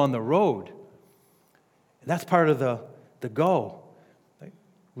grow them on the road. And that's part of the goal. Right?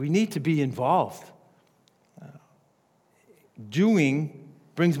 We need to be involved. Doing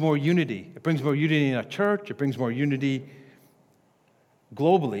brings more unity. It brings more unity in a church. It brings more unity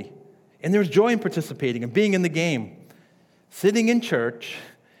globally. And there's joy in participating and being in the game. Sitting in church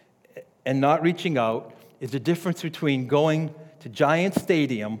and not reaching out is the difference between going to Giant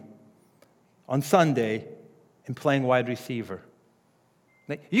Stadium on Sunday and playing wide receiver.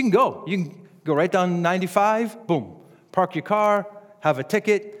 You can go. You can go right down 95, boom, park your car, have a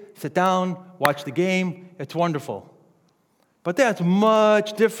ticket, sit down, watch the game. It's wonderful. But that's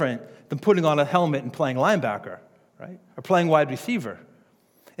much different than putting on a helmet and playing linebacker, right? Or playing wide receiver.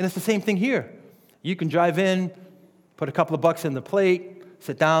 And it's the same thing here. You can drive in, put a couple of bucks in the plate,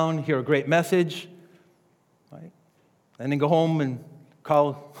 sit down, hear a great message, right? And then go home and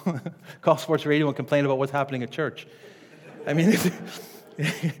call sports radio and complain about what's happening at church. I mean,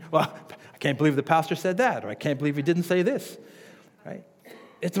 well, I can't believe the pastor said that, or I can't believe he didn't say this, right?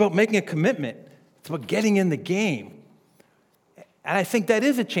 It's about making a commitment. It's about getting in the game. And I think that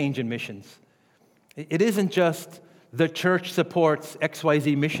is a change in missions. It isn't just the church supports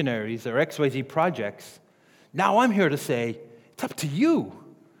XYZ missionaries or XYZ projects. Now I'm here to say, it's up to you.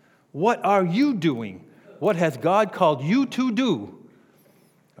 What are you doing? What has God called you to do?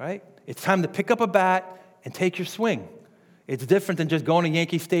 Right? It's time to pick up a bat and take your swing. It's different than just going to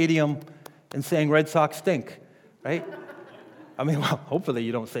Yankee Stadium and saying Red Sox stink, right? I mean, well, hopefully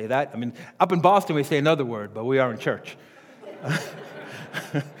you don't say that. I mean, up in Boston we say another word, but we are in church.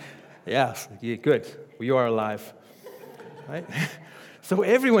 Yes, yeah, good. We are alive, right? So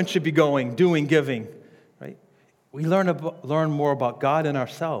everyone should be going, doing, giving, right? We learn more about God and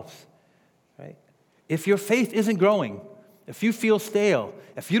ourselves, right? If your faith isn't growing, if you feel stale,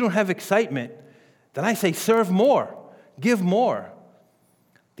 if you don't have excitement, then I say serve more, give more.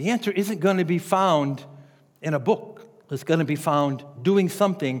 The answer isn't going to be found in a book. It's going to be found doing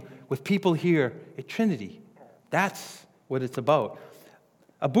something with people here at Trinity. That's what it's about.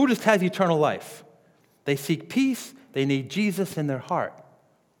 A Buddhist has eternal life. They seek peace. They need Jesus in their heart.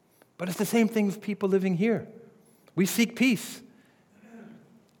 But it's the same thing with people living here. We seek peace.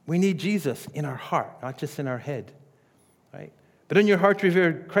 We need Jesus in our heart, not just in our head. Right? But in your heart to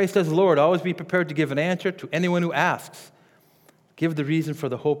revere Christ as Lord. Always be prepared to give an answer to anyone who asks. Give the reason for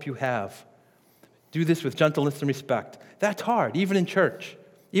the hope you have. Do this with gentleness and respect. That's hard, even in church,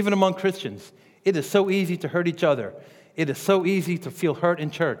 even among Christians. It is so easy to hurt each other. It is so easy to feel hurt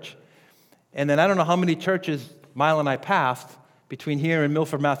in church. And then I don't know how many churches Mile and I passed between here and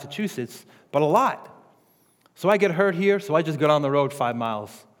Milford, Massachusetts, but a lot. So I get hurt here, so I just go down the road 5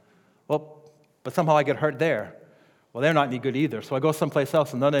 miles. Well, but somehow I get hurt there. Well, they're not any good either. So I go someplace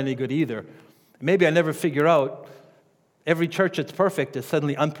else and they're not any good either. Maybe I never figure out every church that's perfect is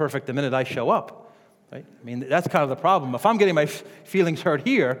suddenly unperfect the minute I show up. Right? I mean, that's kind of the problem. If I'm getting my feelings hurt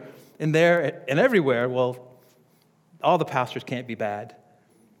here and there and everywhere, well, all the pastors can't be bad.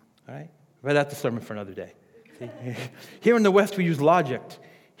 All right? But that's a sermon for another day. See? Here in the West, we use logic.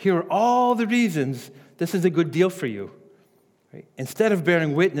 Here are all the reasons this is a good deal for you. Right? Instead of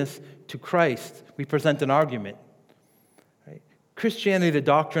bearing witness to Christ, we present an argument. Right? Christianity, the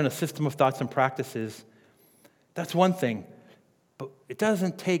doctrine, a system of thoughts and practices, that's one thing. But it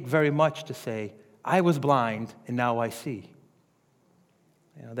doesn't take very much to say, I was blind and now I see.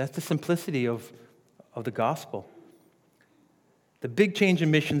 That's the simplicity of the gospel. The big change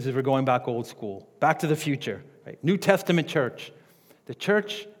in missions is we're going back old school, back to the future, right? New Testament church. The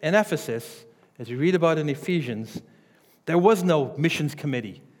church in Ephesus, as you read about in Ephesians, there was no missions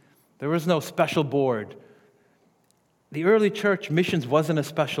committee. There was no special board. The early church, missions wasn't a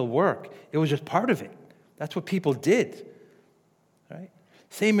special work. It was just part of it. That's what people did, right?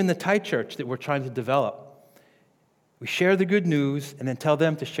 Same in the Thai church that we're trying to develop. We share the good news and then tell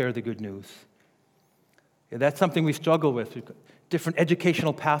them to share the good news. That's something we struggle with. Different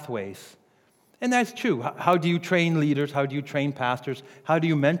educational pathways. And that's true. How do you train leaders? How do you train pastors? How do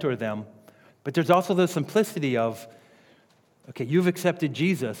you mentor them? But there's also the simplicity of, okay, you've accepted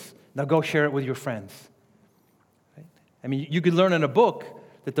Jesus, now go share it with your friends. Right? I mean, you could learn in a book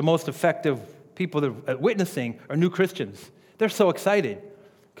that the most effective people that are witnessing are new Christians. They're so excited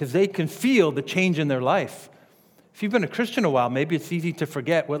because they can feel the change in their life. If you've been a Christian a while, maybe it's easy to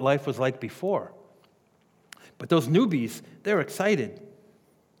forget what life was like before. But those newbies, they're excited.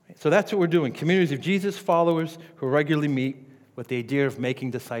 So that's what we're doing. Communities of Jesus followers who regularly meet with the idea of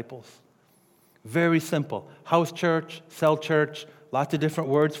making disciples. Very simple. House church, cell church, lots of different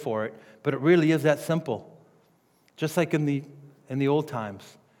words for it, but it really is that simple. Just like in the old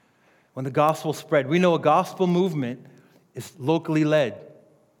times, when the gospel spread. We know a gospel movement is locally led,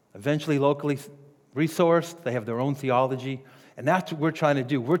 eventually locally resourced. They have their own theology, and that's what we're trying to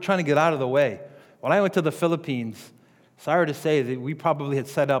do. We're trying to get out of the way. When I went to the Philippines, sorry to say that we probably had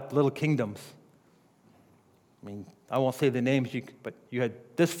set up little kingdoms. I mean, I won't say the names, but you had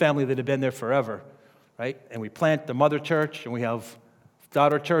this family that had been there forever, right? And we plant the mother church, and we have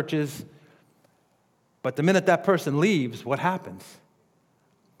daughter churches. But the minute that person leaves, what happens?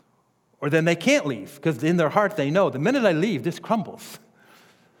 Or then they can't leave, because in their heart they know, the minute I leave, this crumbles.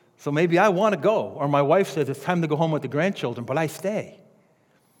 So maybe I want to go. Or my wife says it's time to go home with the grandchildren, but I stay.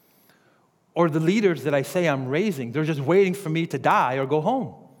 Or the leaders that I say I'm raising, they're just waiting for me to die or go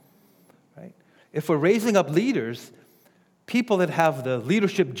home. Right? If we're raising up leaders, people that have the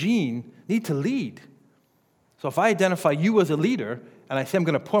leadership gene need to lead. So if I identify you as a leader, and I say I'm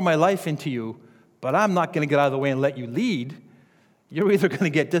going to pour my life into you, but I'm not going to get out of the way and let you lead, you're either going to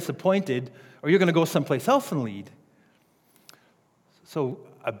get disappointed or you're going to go someplace else and lead. So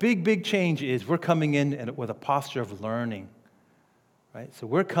a big, big change is we're coming in with a posture of learning. Right? So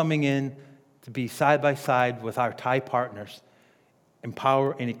we're coming in to be side by side with our Thai partners,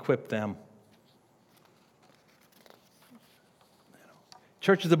 empower and equip them.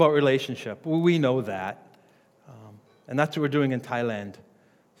 Church is about relationship. Well, we know that. And that's what we're doing in Thailand.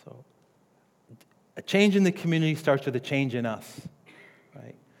 So a change in the community starts with a change in us.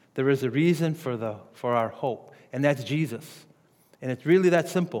 Right? There is a reason for our hope, and that's Jesus. And it's really that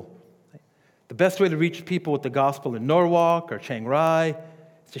simple. The best way to reach people with the gospel in Norwalk or Chiang Rai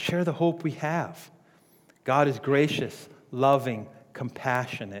is to share the hope we have. God is gracious, loving,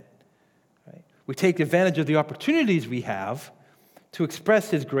 compassionate. Right? We take advantage of the opportunities we have to express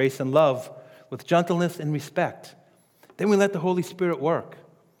His grace and love with gentleness and respect. Then we let the Holy Spirit work.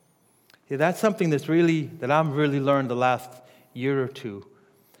 See, that's something that I've really learned the last year or two.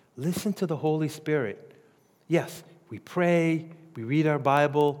 Listen to the Holy Spirit. Yes, we pray, we read our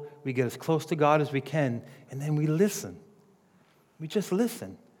Bible, we get as close to God as we can, and then we listen. We just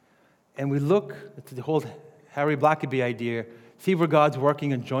listen. And we look at the whole Harry Blackaby idea, see where God's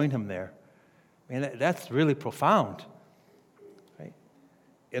working and join Him there. And that's really profound. Right?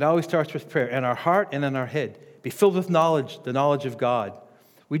 It always starts with prayer, in our heart and in our head. Be filled with knowledge, the knowledge of God.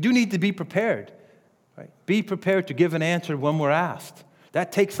 We do need to be prepared. Right? Be prepared to give an answer when we're asked.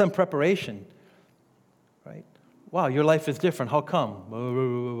 That takes some preparation. Right? Wow, your life is different. How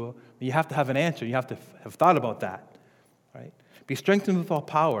come? You have to have an answer. You have to have thought about that. Right? Be strengthened with all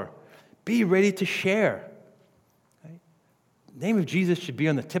power. Be ready to share. Right? The name of Jesus should be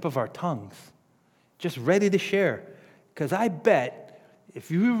on the tip of our tongues. Just ready to share. Because I bet if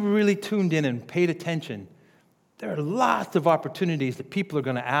you really tuned in and paid attention, there are lots of opportunities that people are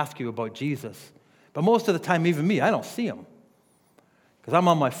going to ask you about Jesus. But most of the time, even me, I don't see them. Because I'm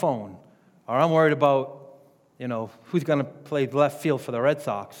on my phone. Or I'm worried about, who's going to play left field for the Red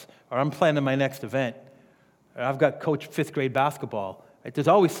Sox. Or I'm planning my next event. Or I've got coached 5th grade basketball. Right? There's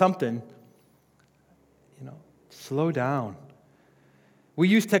always something. Slow down. We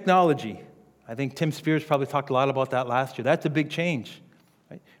use technology. I think Tim Spears probably talked a lot about that last year. That's a big change.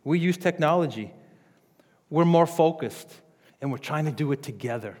 Right? We use technology. We're more focused, and we're trying to do it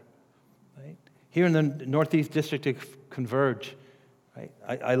together. Right? Here in the Northeast District of Converge, right?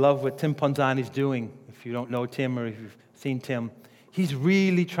 I love what Tim Ponzani's doing. If you don't know Tim or if you've seen Tim, he's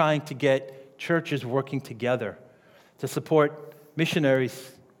really trying to get churches working together to support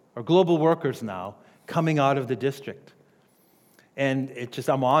missionaries or global workers now coming out of the district. And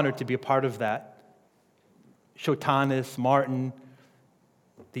I'm honored to be a part of that. Shotanis, Martin,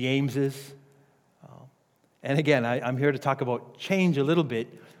 the Ameses. And again, I'm here to talk about change a little bit,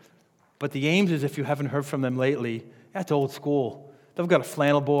 but the Ameses, if you haven't heard from them lately, that's old school. They've got a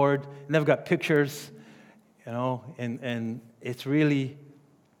flannel board, and they've got pictures, and it's really,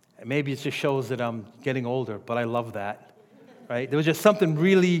 maybe it just shows that I'm getting older, but I love that, right? There was just something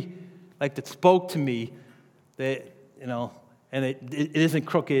really, that spoke to me that, and it isn't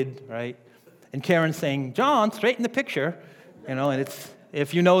crooked, right? And Karen's saying, John, straighten the picture, and it's,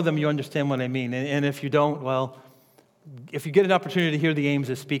 if you know them, you understand what I mean. And if you don't, well, if you get an opportunity to hear the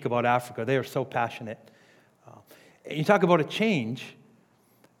Ameses speak about Africa, they are so passionate. And you talk about a change.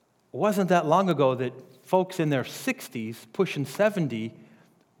 It wasn't that long ago that folks in their 60s, pushing 70,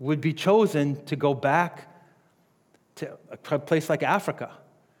 would be chosen to go back to a place like Africa.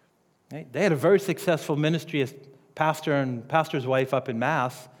 Right? They had a very successful ministry as pastor and pastor's wife up in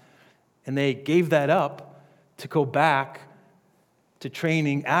Mass, and they gave that up to go back to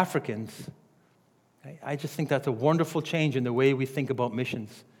training Africans I just think that's a wonderful change in the way we think about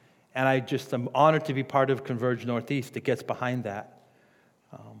missions. And I just am honored to be part of Converge Northeast that gets behind that.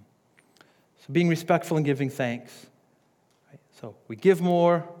 So being respectful and giving thanks. Right? So we give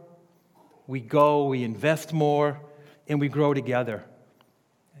more, we go, we invest more, and we grow together.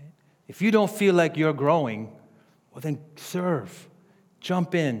 Right? If you don't feel like you're growing, well then serve,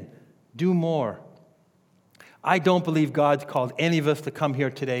 jump in, do more. I don't believe God's called any of us to come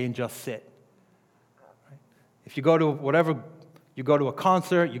here today and just sit. Right? If you go to you go to a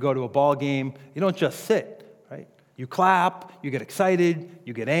concert, you go to a ball game, you don't just sit, right? You clap, you get excited,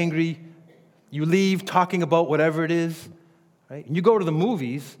 you get angry, you leave talking about whatever it is, right? And you go to the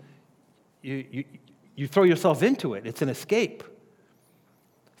movies, you throw yourself into it. It's an escape.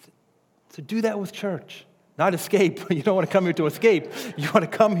 So do that with church. Not escape. You don't want to come here to escape. You want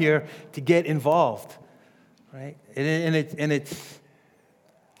to come here to get involved, right?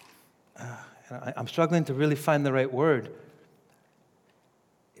 I'm struggling to really find the right word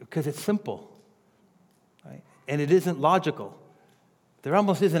because it's simple, right? And it isn't logical. There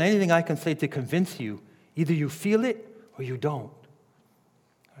almost isn't anything I can say to convince you. Either you feel it or you don't,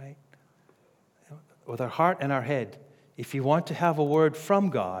 right? With our heart and our head, if you want to have a word from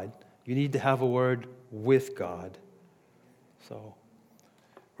God, you need to have a word with God. So,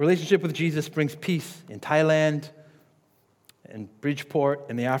 relationship with Jesus brings peace in Thailand, in Bridgeport,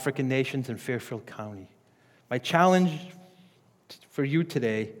 in the African nations, in Fairfield County. My challenge for you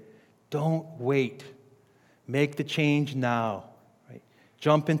today, don't wait. Make the change now. Right?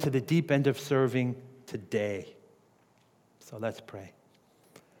 Jump into the deep end of serving today. So let's pray.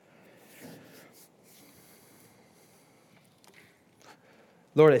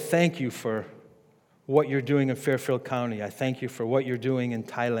 Lord, I thank you for what you're doing in Fairfield County. I thank you for what you're doing in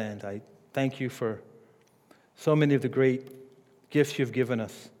Thailand. I thank you for so many of the great gifts you've given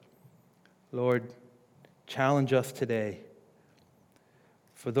us. Lord, challenge us today.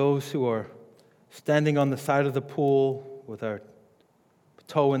 For those who are standing on the side of the pool with our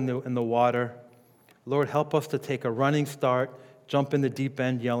toe in the water, Lord, help us to take a running start, jump in the deep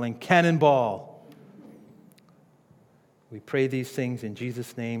end yelling, "Cannonball!" We pray these things in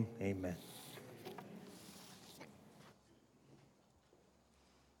Jesus' name, amen.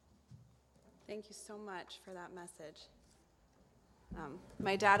 Thank you so much for that message.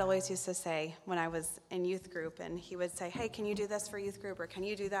 My dad always used to say when I was in youth group, and he would say, "Hey, can you do this for youth group, or can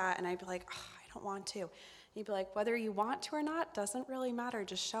you do that?" And I'd be like, "Oh, I don't want to." And he'd be like, "Whether you want to or not doesn't really matter.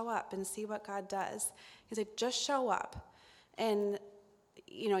 Just show up and see what God does." He's like, "Just show up." And,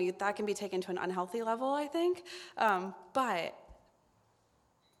 that can be taken to an unhealthy level, I think. But,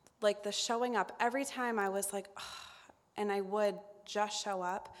 like, the showing up, every time I was like, oh, and I would just show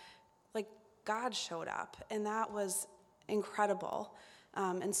up, like, God showed up. And that was incredible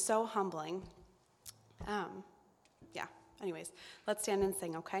and so humbling. Anyways, let's stand and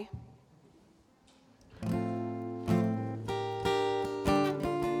sing, okay?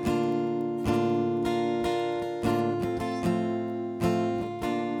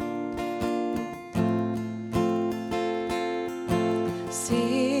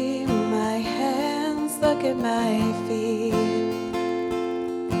 See my hands, look at my feet.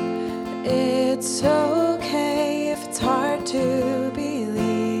 It's okay if it's hard to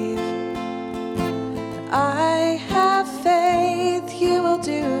believe. I have faith you will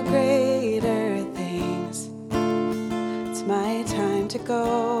do greater things. It's my time to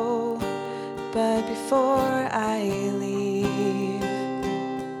go, but before I leave,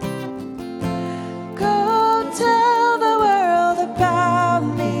 go tell the world about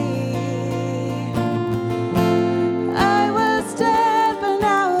me. I was dead, but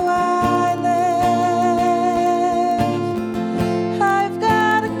now I live.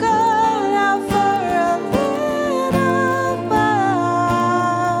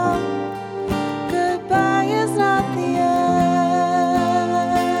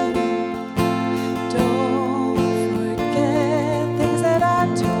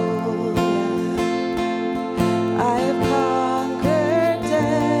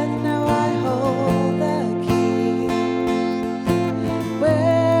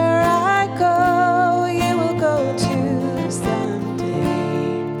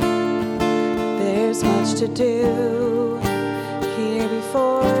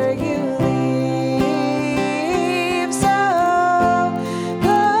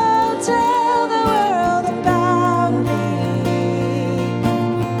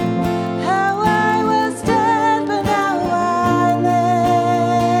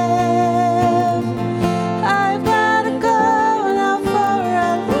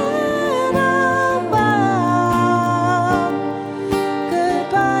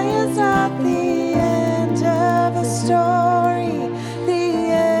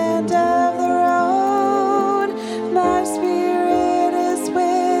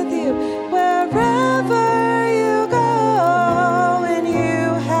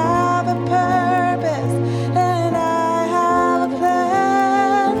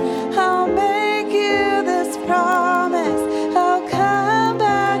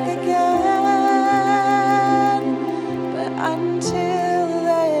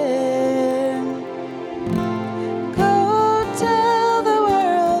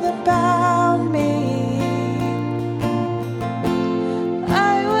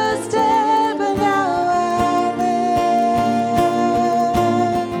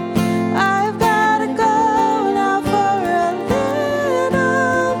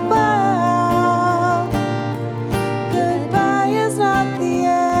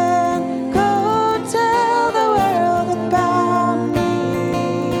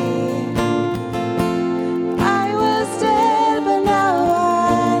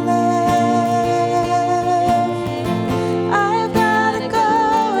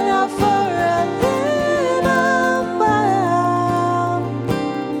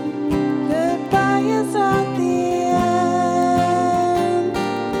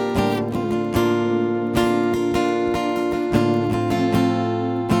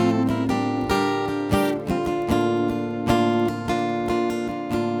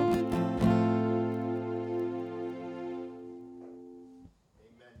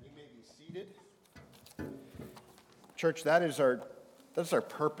 seated. Church, that's our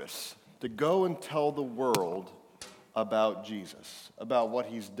purpose, to go and tell the world about Jesus, about what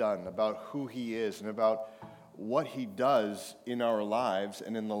he's done, about who he is, and about what he does in our lives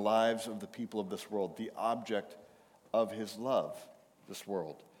and in the lives of the people of this world, the object of his love, this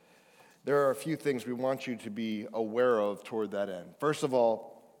world. There are a few things we want you to be aware of toward that end. First of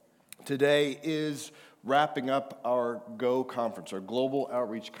all, today is wrapping up our GO conference, our Global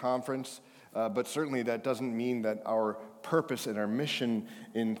Outreach Conference, but certainly that doesn't mean that our purpose and our mission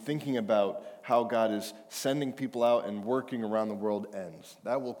in thinking about how God is sending people out and working around the world ends.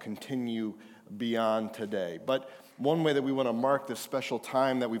 That will continue beyond today. But one way that we want to mark this special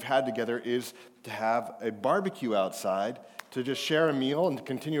time that we've had together is to have a barbecue outside, to just share a meal and to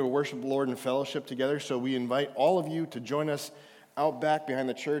continue to worship the Lord in fellowship together. So we invite all of you to join us out back behind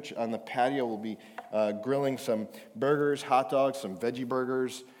the church on the patio. We'll be grilling some burgers, hot dogs, some veggie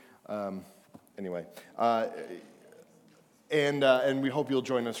burgers. And we hope you'll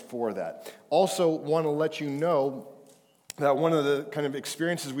join us for that. Also want to let you know that one of the kind of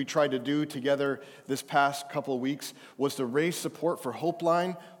experiences we tried to do together this past couple of weeks was to raise support for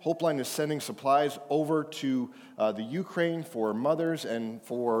Hopeline. Hopeline is sending supplies over to the Ukraine for mothers and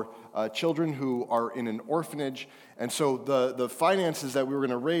for children who are in an orphanage. And so the finances that we were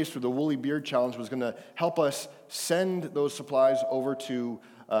going to raise through the Woolly Beard Challenge was going to help us send those supplies over to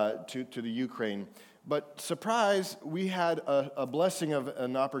the Ukraine. But surprise, we had a blessing of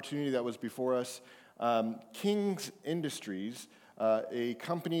an opportunity that was before us. King's Industries, a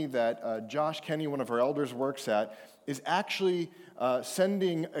company that Josh Kenny, one of our elders, works at, is actually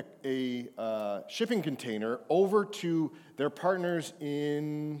sending a shipping container over to their partners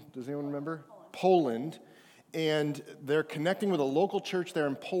in, does anyone remember? Poland. And they're connecting with a local church there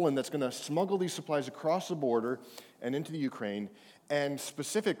in Poland that's going to smuggle these supplies across the border and into the Ukraine. And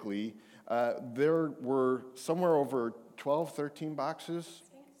specifically, there were somewhere over 12, 13 boxes,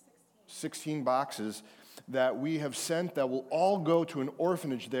 16 boxes that we have sent that will all go to an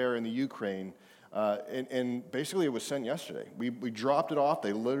orphanage there in the Ukraine. And basically it was sent yesterday. We dropped it off,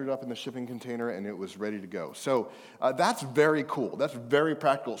 they loaded it up in the shipping container, and it was ready to go. So that's very cool. That's very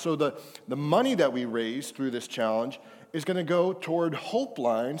practical. So the money that we raise through this challenge is going to go toward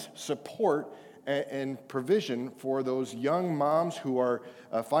Hopeline's support and provision for those young moms who are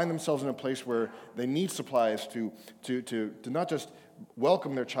find themselves in a place where they need supplies to not just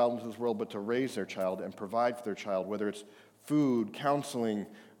welcome their child into this world, but to raise their child and provide for their child, whether it's food, counseling,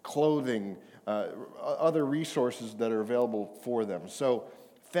 clothing, other resources that are available for them. So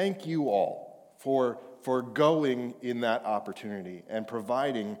thank you all for going in that opportunity and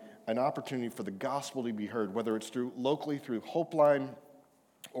providing an opportunity for the gospel to be heard, whether it's locally through Hopeline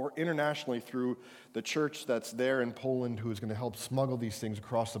or internationally through the church that's there in Poland who is going to help smuggle these things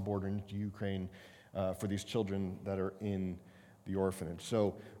across the border into Ukraine for these children that are in the orphanage.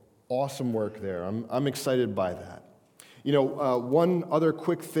 So awesome work there. I'm excited by that. You know, one other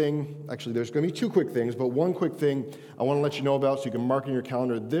quick thing, actually there's going to be two quick things, but one quick thing I want to let you know about so you can mark in your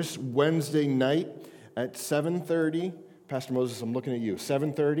calendar. This Wednesday night at 7:30, Pastor Moses, I'm looking at you.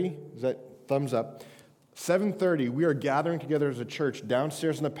 7:30, is that thumbs up? 7:30, we are gathering together as a church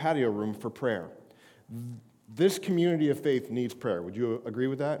downstairs in the patio room for prayer. This community of faith needs prayer. Would you agree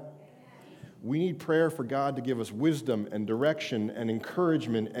with that? We need prayer for God to give us wisdom and direction and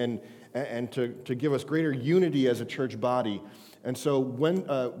encouragement and to give us greater unity as a church body. And so when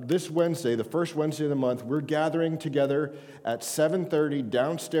this Wednesday, the first Wednesday of the month, we're gathering together at 7:30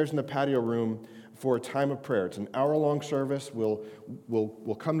 downstairs in the patio room for a time of prayer. It's an hour-long service. We'll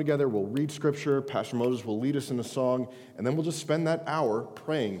come together, we'll read Scripture, Pastor Moses will lead us in a song, and then we'll just spend that hour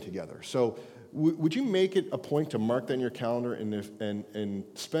praying together. So would you make it a point to mark that in your calendar and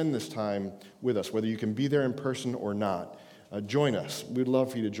spend this time with us, whether you can be there in person or not? Join us. We'd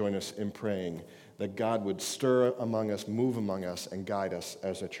love for you to join us in praying that God would stir among us, move among us, and guide us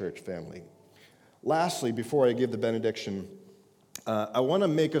as a church family. Lastly, before I give the benediction, I want to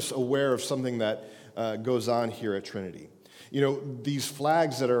make us aware of something that goes on here at Trinity. You know, these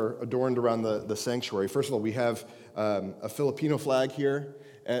flags that are adorned around the sanctuary, first of all, we have a Filipino flag here,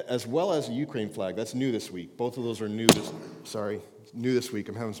 as well as a Ukraine flag. That's new this week. Both of those are new this week.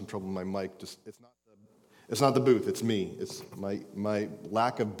 I'm having some trouble with my mic. It's not the booth, it's me. It's my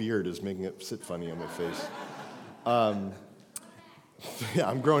lack of beard is making it sit funny on my face. Yeah,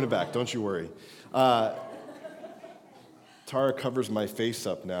 I'm growing it back, don't you worry. Tara covers my face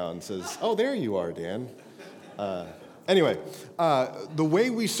up now and says, "Oh, there you are, Dan." Anyway, the way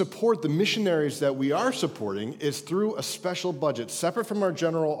we support the missionaries that we are supporting is through a special budget separate from our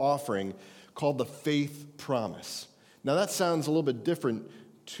general offering called the Faith Promise. Now that sounds a little bit different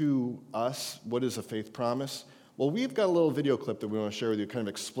to us. What is a faith promise? Well, we've got a little video clip that we want to share with you that kind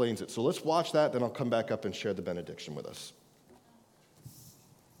of explains it. So let's watch that, then I'll come back up and share the benediction with us.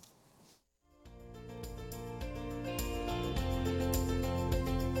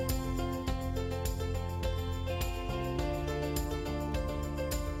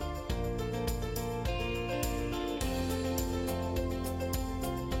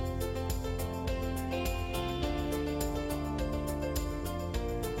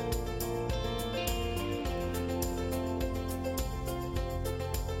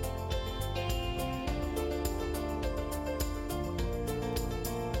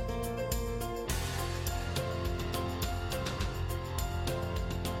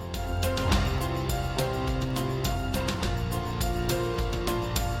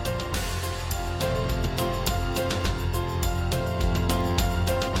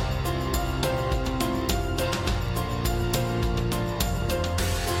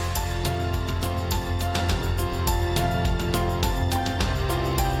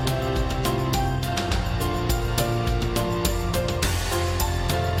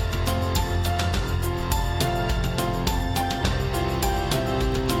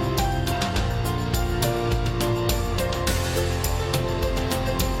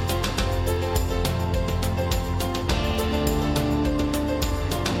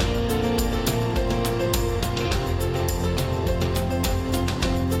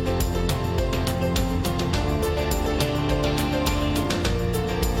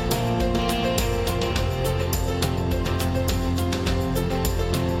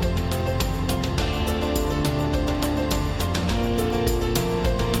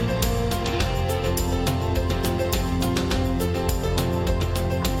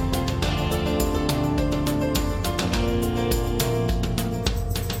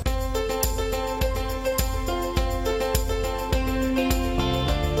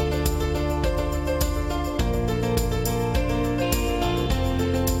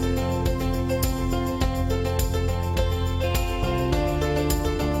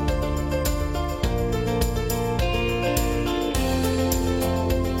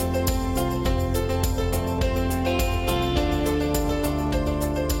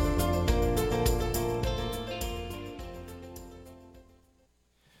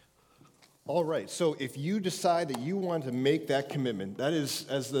 All right, so if you decide that you want to make that commitment, that is,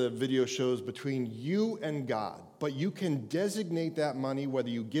 as the video shows, between you and God, but you can designate that money whether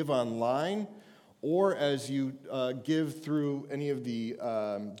you give online or as you give through any of the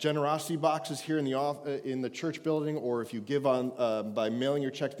generosity boxes here in the church building, or if you give on by mailing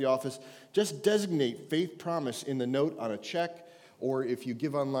your check to the office, just designate Faith Promise in the note on a check, or if you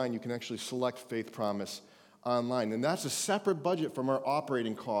give online, you can actually select Faith Promise online. And that's a separate budget from our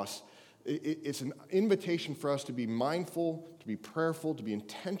operating costs. It's an invitation for us to be mindful, to be prayerful, to be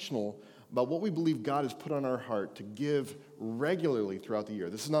intentional about what we believe God has put on our heart to give regularly throughout the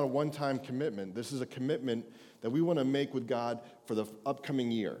year. This is not a one-time commitment. This is a commitment that we want to make with God for the upcoming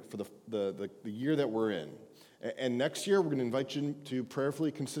year, for the year that we're in. And next year, we're going to invite you to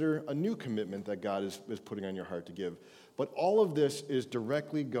prayerfully consider a new commitment that God is putting on your heart to give. But all of this is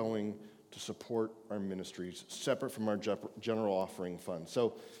directly going to support our ministries, separate from our general offering fund.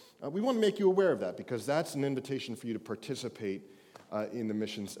 So we want to make you aware of that, because that's an invitation for you to participate in the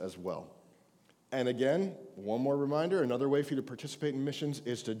missions as well. And again, one more reminder, another way for you to participate in missions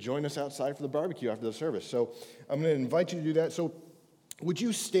is to join us outside for the barbecue after the service. So I'm going to invite you to do that. So would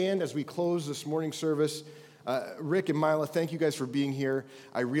you stand as we close this morning's service? Rick and Mila, thank you guys for being here.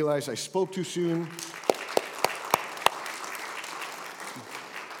 I realize I spoke too soon.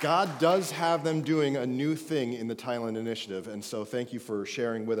 God does have them doing a new thing in the Thailand initiative, and so thank you for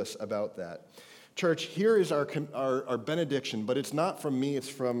sharing with us about that. Church, here is our benediction, but it's not from me, it's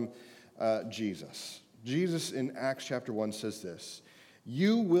from Jesus. Jesus in Acts chapter 1 says this: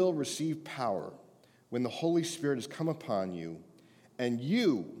 "You will receive power when the Holy Spirit has come upon you, and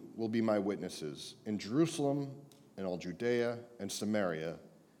you will be my witnesses in Jerusalem and all Judea and Samaria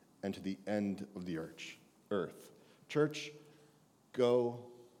and to the end of the earth." Church, go,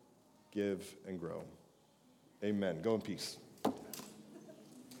 give, and grow. Amen. Go in peace. I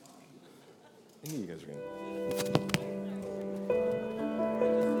think you guys are going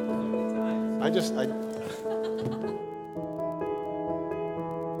to...